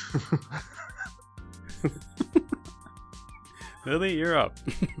 Lily, you're up.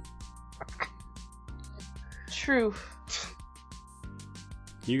 Truth.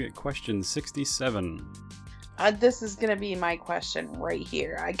 You get question 67. This is gonna be my question right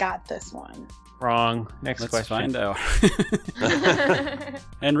here. I got this one. Wrong. Next Let's question. find out.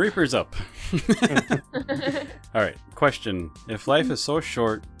 And Reaper's up. All right, question. If life is so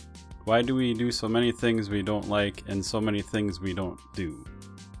short, why do we do so many things we don't like and so many things we don't do?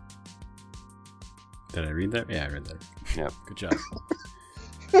 Did I read that? Yeah, I read that. Yep. Good job.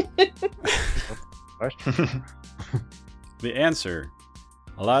 Question. The answer.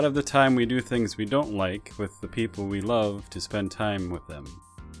 A lot of the time we do things we don't like with the people we love to spend time with them.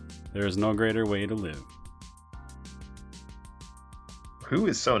 There is no greater way to live. Who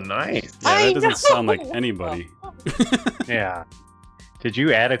is so nice? Yeah, I that doesn't sound like know. anybody. Yeah. Did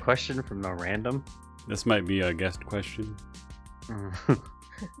you add a question from the random? This might be a guest question. Is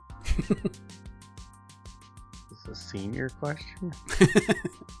this a senior question?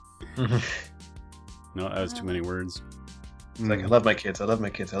 No, that was too many words. It's like, I love my kids. I love my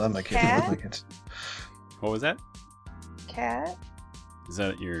kids. I love my kids. I love my kids. What was that? Cat? Is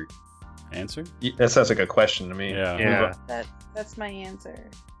that your answer? That sounds like a question to me. Yeah. Yeah. That's my answer.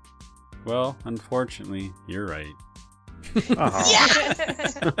 Well, unfortunately, you're right. Aw.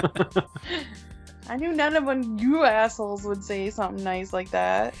 Yes! I knew none of you assholes would say something nice like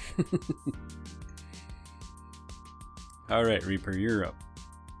that. All right, Reaper, you're up.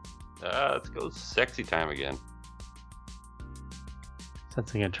 Let's go sexy time again.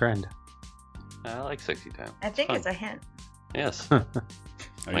 Sensing a trend. I like sexy time. I think Fun. it's a hint. Yes. Are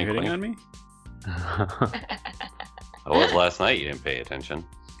you Wink, hitting wink. on me? I was last night. You didn't pay attention.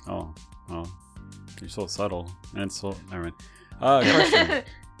 Oh, you're so subtle. And so, never mind. Question.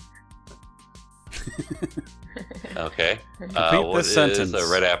 Okay. Complete What this is sentence. a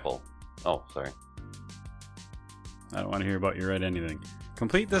red apple? Oh, sorry. I don't want to hear about your red anything.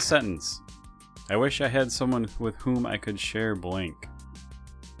 Complete this sentence. I wish I had someone with whom I could share blank.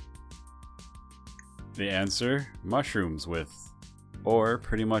 The answer, mushrooms with, or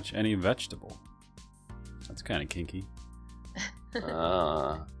pretty much any vegetable. That's kind of kinky.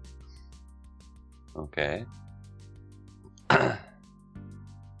 Okay. I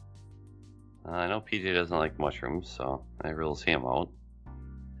know PJ doesn't like mushrooms, so I rules him out.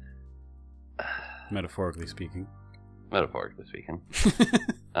 Metaphorically speaking. Metaphorically speaking.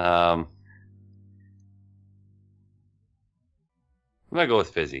 I'm gonna go with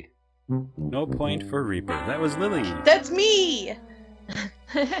fizzy. No point for Reaper. That was Lily. That's me!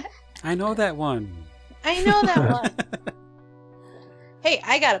 I know that one. I know that one. Hey,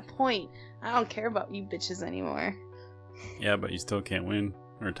 I got a point. I don't care about you bitches anymore. Yeah, but you still can't win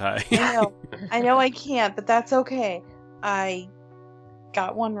or tie. I know. I know I can't, but that's okay. I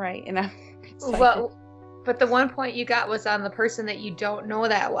got one right, and I'm excited. Well, but the 1 point you got was on the person that you don't know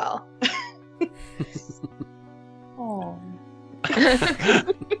that well. Oh.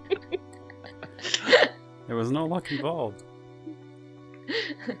 There was no luck involved.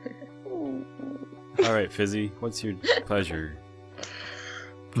 All right, Fizzy, what's your pleasure?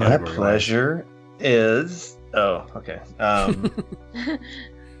 My Category-wise. pleasure is. Oh, okay.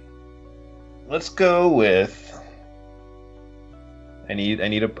 Let's go with. I need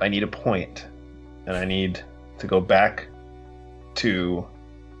a point, and I need to go back to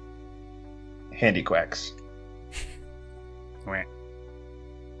Handy Quacks.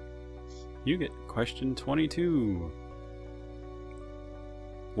 You get question 22.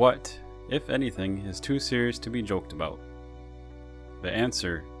 What, if anything, is too serious to be joked about? The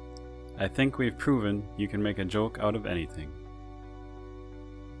answer, I think we've proven you can make a joke out of anything.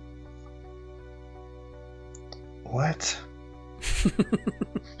 What?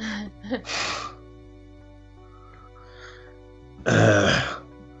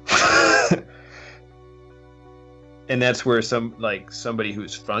 And that's where somebody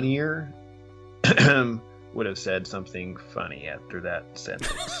who's funnier would have said something funny after that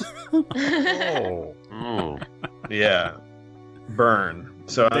sentence. Oh. Mm. Yeah. Burn.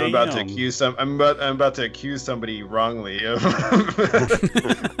 So I'm about to Damn. accuse I'm about to accuse somebody wrongly of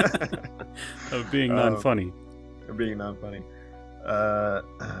Of being Um, non-funny. of being not funny.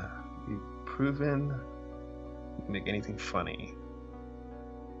 You've proven you can make anything funny.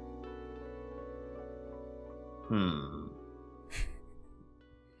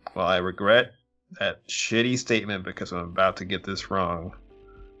 Well, I regret that shitty statement because I'm about to get this wrong.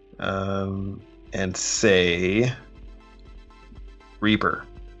 And say Reaper.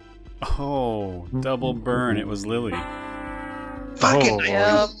 Oh, double burn. It was Lily. Fucking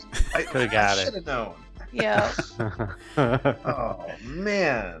Yep. I Could've got it. should have known. Yeah. Oh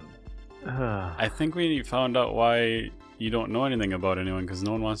man. I think we found out why you don't know anything about anyone because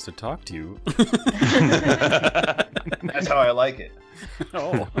no one wants to talk to you. That's how I like it.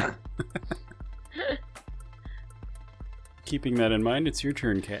 Oh. Keeping that in mind, it's your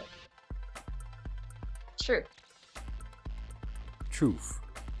turn, Kat. True. Truth.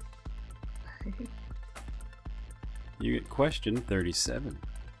 You get question 37.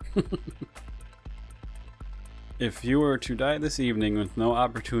 If you were to die this evening with no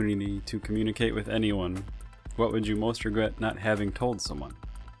opportunity to communicate with anyone, what would you most regret not having told someone?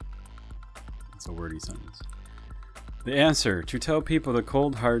 It's a wordy sentence. The answer: to tell people the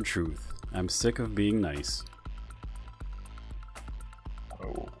cold, hard truth. I'm sick of being nice.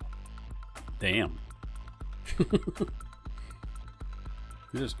 Oh. Damn.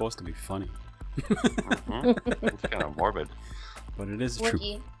 These are supposed to be funny, It's kind of morbid. but it is true.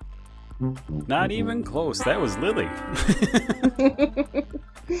 Wookie. Not even close. That was Lily.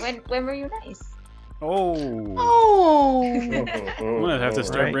 When were you nice? Oh. Oh. I'm gonna have to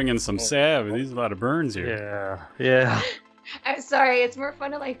start Right. bringing some salve. There's a lot of burns here. Yeah. Yeah. I'm sorry. It's more fun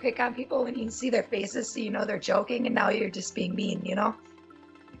to like pick on people when you can see their faces, so you know they're joking, and now you're just being mean. You know?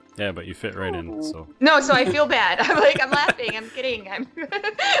 Yeah, but you fit right in. So No. So I feel bad. I'm like I'm laughing. I'm kidding. I'm.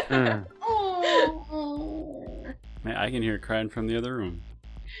 Mm. Oh. man, I can hear it crying from the other room.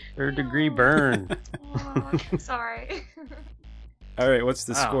 3rd degree burn. Oh, I'm sorry. All right, what's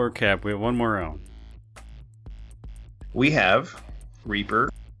the Wow. score, Cap? We have one more round. We have Reaper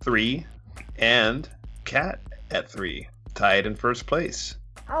 3 and Cat at 3, tied in first place.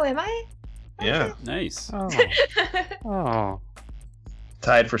 Oh, am I? Yeah. Nice. Oh. Oh.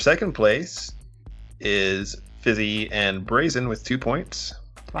 Tied for second place is Fizzy and Brazen with 2 points.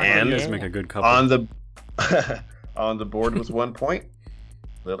 And you guys make a good couple. on the on the board with 1 point,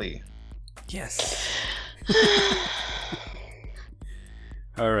 Lily. Yes.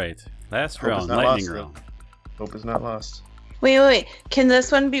 All right, last Hope it's round, not lightning lost, round. Hope is not lost. Wait. Can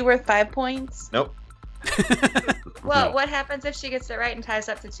this one be worth 5 points? Nope. Well, No. what happens if she gets it right and ties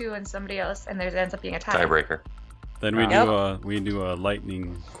up to 2 and somebody else, and there ends up being a tie? Tiebreaker. Then we Yep. do a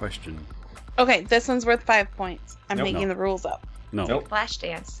lightning question. Okay, this one's worth 5 points. I'm Nope. making No. the rules up. No. Nope. Flash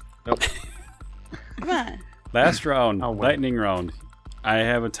dance. Come on. Last round, I'll win. lightning round. I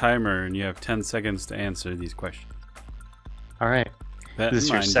have a timer, and you have 10 seconds to answer these questions. All right. That Is this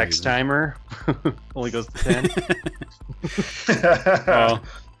in your mind, sex Brazen. timer? Only goes to 10. Well,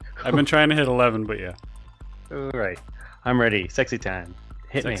 I've been trying to hit 11, but yeah. All right. I'm ready. Sexy time.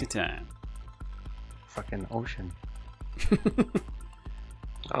 Hit Sexy me. time. Fucking ocean.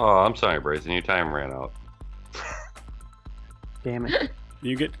 Oh, I'm sorry, Brazen. Your time ran out. Damn it.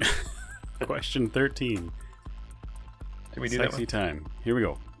 You get question 13. Did we do that Sexy one? time. Here we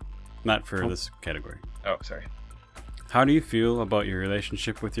go. Not for this category. Oh, sorry. How do you feel about your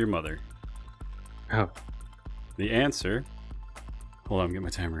relationship with your mother? Oh. The answer. Hold on, get my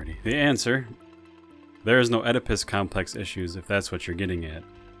timer ready. The answer. There is no Oedipus complex issues, if that's what you're getting at.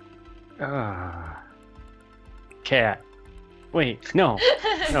 Cat. Wait, no.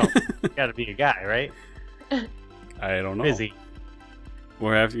 No. Gotta be a guy, right? I don't know. Busy.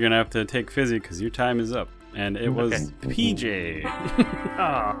 You're gonna have to take Fizzy because your time is up, and it was Okay. PJ.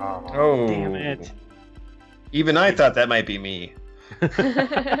 Oh. Damn it. Even I thought that might be me.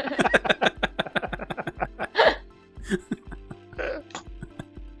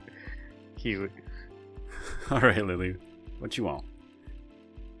 Cute. All right, Lily, what you want?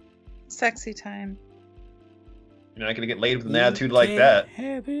 Sexy time. You're not gonna get laid with an attitude like that.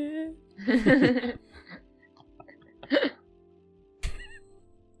 Have it.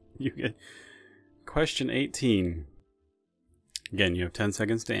 You get question 18. Again, you have 10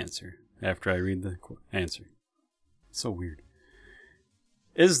 seconds to answer after I read the answer. So weird.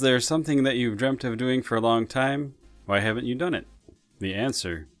 Is there something that you've dreamt of doing for a long time? Why haven't you done it? The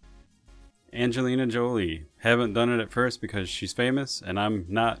answer. Angelina Jolie. Haven't done it at first because she's famous, and I'm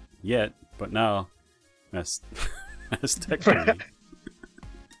not yet, but now. Mastectomy.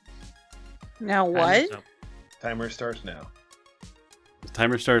 Now what? Timer starts now.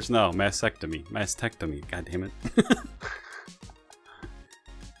 Timer starts now. Mastectomy. Mastectomy. God damn it.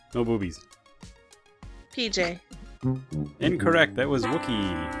 No boobies. PJ. Incorrect. That was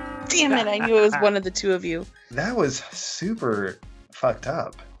Wookiee. Damn it, I knew it was one of the two of you. That was super fucked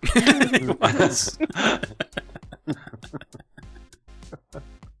up. It was.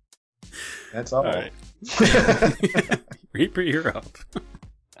 That's all. All right. Reaper, you're up.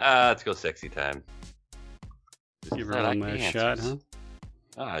 Let's go sexy time. Just Give her I one like the last shot, answers.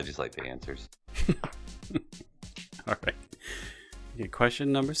 huh? I just like the answers. All right. Okay,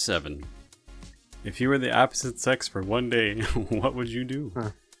 question number 7. If you were the opposite sex for one day, what would you do? Huh.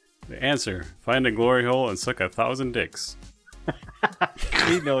 The answer: find a glory hole and suck 1,000 dicks.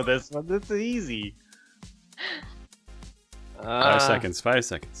 We know this one. This is easy. 5 seconds. 5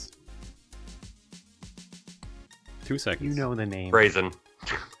 seconds. 2 seconds. You know the name. Brazen.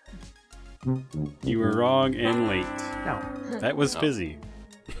 You were wrong and late. No. That was Fizzy.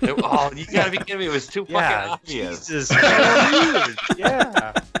 Oh, you gotta be kidding me! It was too fucking Yeah. obvious. Jesus.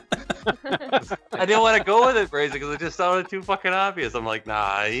 Yeah. I didn't want to go with it, Brazen, because it just sounded too fucking obvious. I'm like,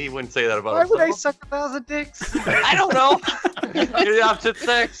 nah, he wouldn't say that about Why would I himself. suck 1,000 dicks? I don't know. You're the opposite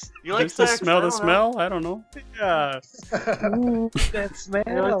sex. You like Just to sex? smell I the don't know. smell? I don't know. Yeah. Ooh, that smell.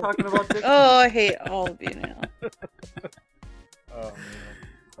 You know, talking about dick. Oh, I hate all of you now. Oh,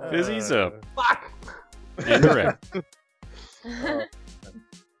 man. Fizzy's up. Fuck. Incorrect.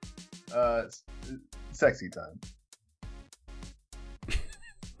 Sexy time.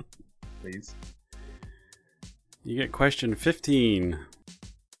 Please. You get question 15.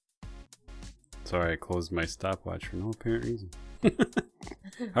 Sorry, I closed my stopwatch for no apparent reason.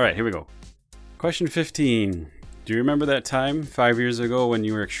 Alright, here we go. Question 15. Do you remember that time 5 years ago when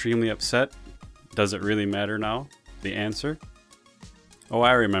you were extremely upset? Does it really matter now? The answer? Oh,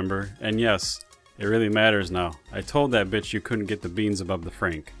 I remember. And yes, it really matters now. I told that bitch you couldn't get the beans above the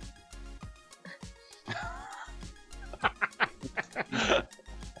frank.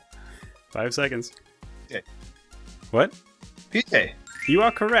 5 seconds. Okay. What? PJ. You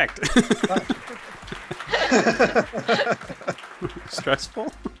are correct. Stressful?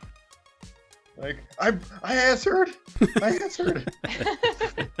 Like I answered. I answered.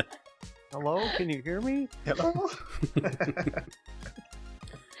 Hello? Can you hear me? Hello.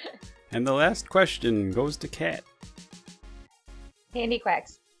 And the last question goes to Kat. Handy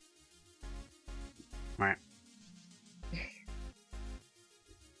quacks. Mwah.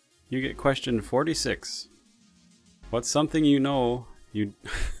 You get question 46. What's something you know you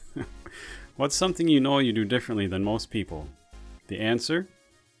What's something you know you do differently than most people? The answer?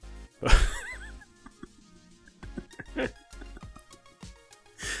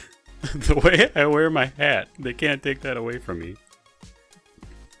 The way I wear my hat. They can't take that away from me.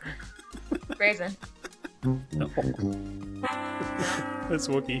 Brazen. That's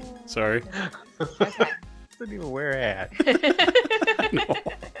Wookie. Sorry. Didn't even wear a hat. No.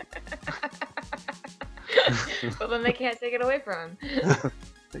 Well, then they can't take it away from him.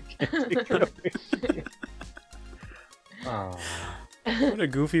 They can't take it away. Oh. What a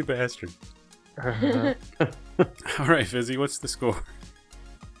goofy bastard. Alright, Fizzy, what's the score?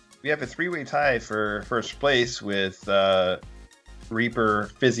 We have a 3-way tie for first place with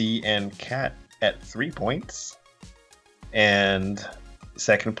Reaper, Fizzy, and Cat at 3 points. And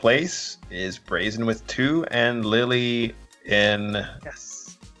second place is Brazen with 2, and Lily in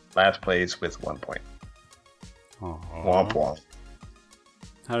Yes. last place with 1 point. Aww. Womp womp.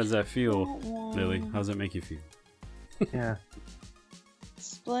 How does that feel, Lily? How does it make you feel? Yeah.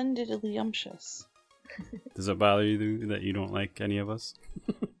 Splendidly umptious. Does it bother you that you don't like any of us?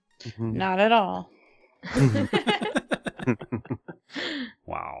 Not at all.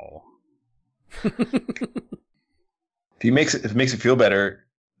 Wow. If it makes it feel better,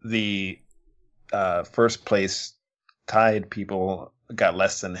 the first place tied people got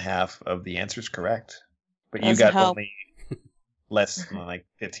less than half of the answers correct, but you Doesn't got help. only less than like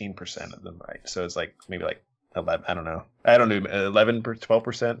 15% of them right. So it's like maybe like 11. I don't know. 11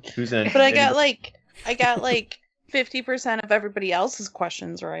 12%. Who's in? But I got like 50% of everybody else's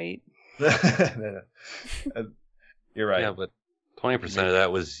questions right. You're right. Yeah, but 20% of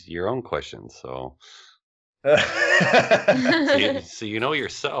that was your own question, so so you know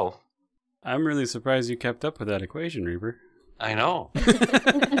yourself. I'm really surprised you kept up with that equation, Reaper. I know.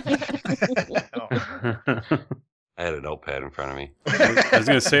 I had a notepad in front of me. I was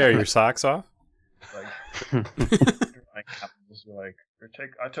going to say, are your socks off? I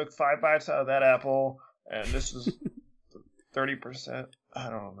took 5 bites out of that apple, and this is 30%. I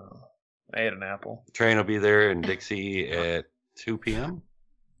don't know. I ate an apple. Train will be there in Dixie at 2 p.m.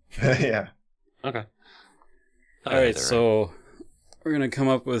 Yeah. Okay. All right, so we're going to come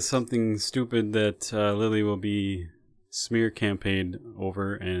up with something stupid that Lily will be smear campaigned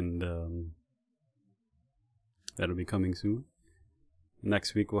over, and that'll be coming soon.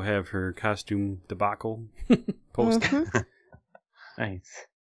 Next week we'll have her costume debacle posted. Nice.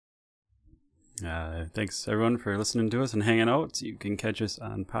 Thanks everyone for listening to us and hanging out. You can catch us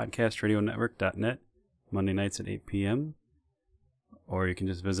on podcastradionetwork.net Monday nights at 8 p.m. Or you can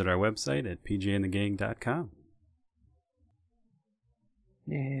just visit our website at pjandthegang.com.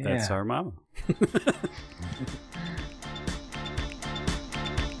 Yeah. That's our mama.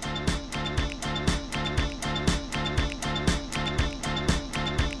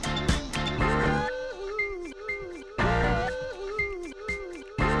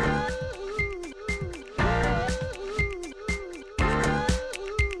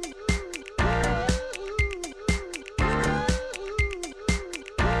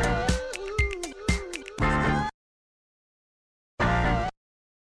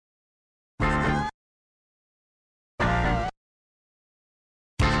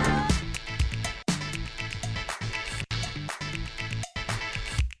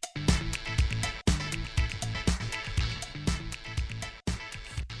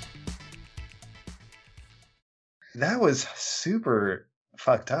 That was super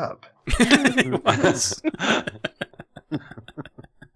fucked up. It was.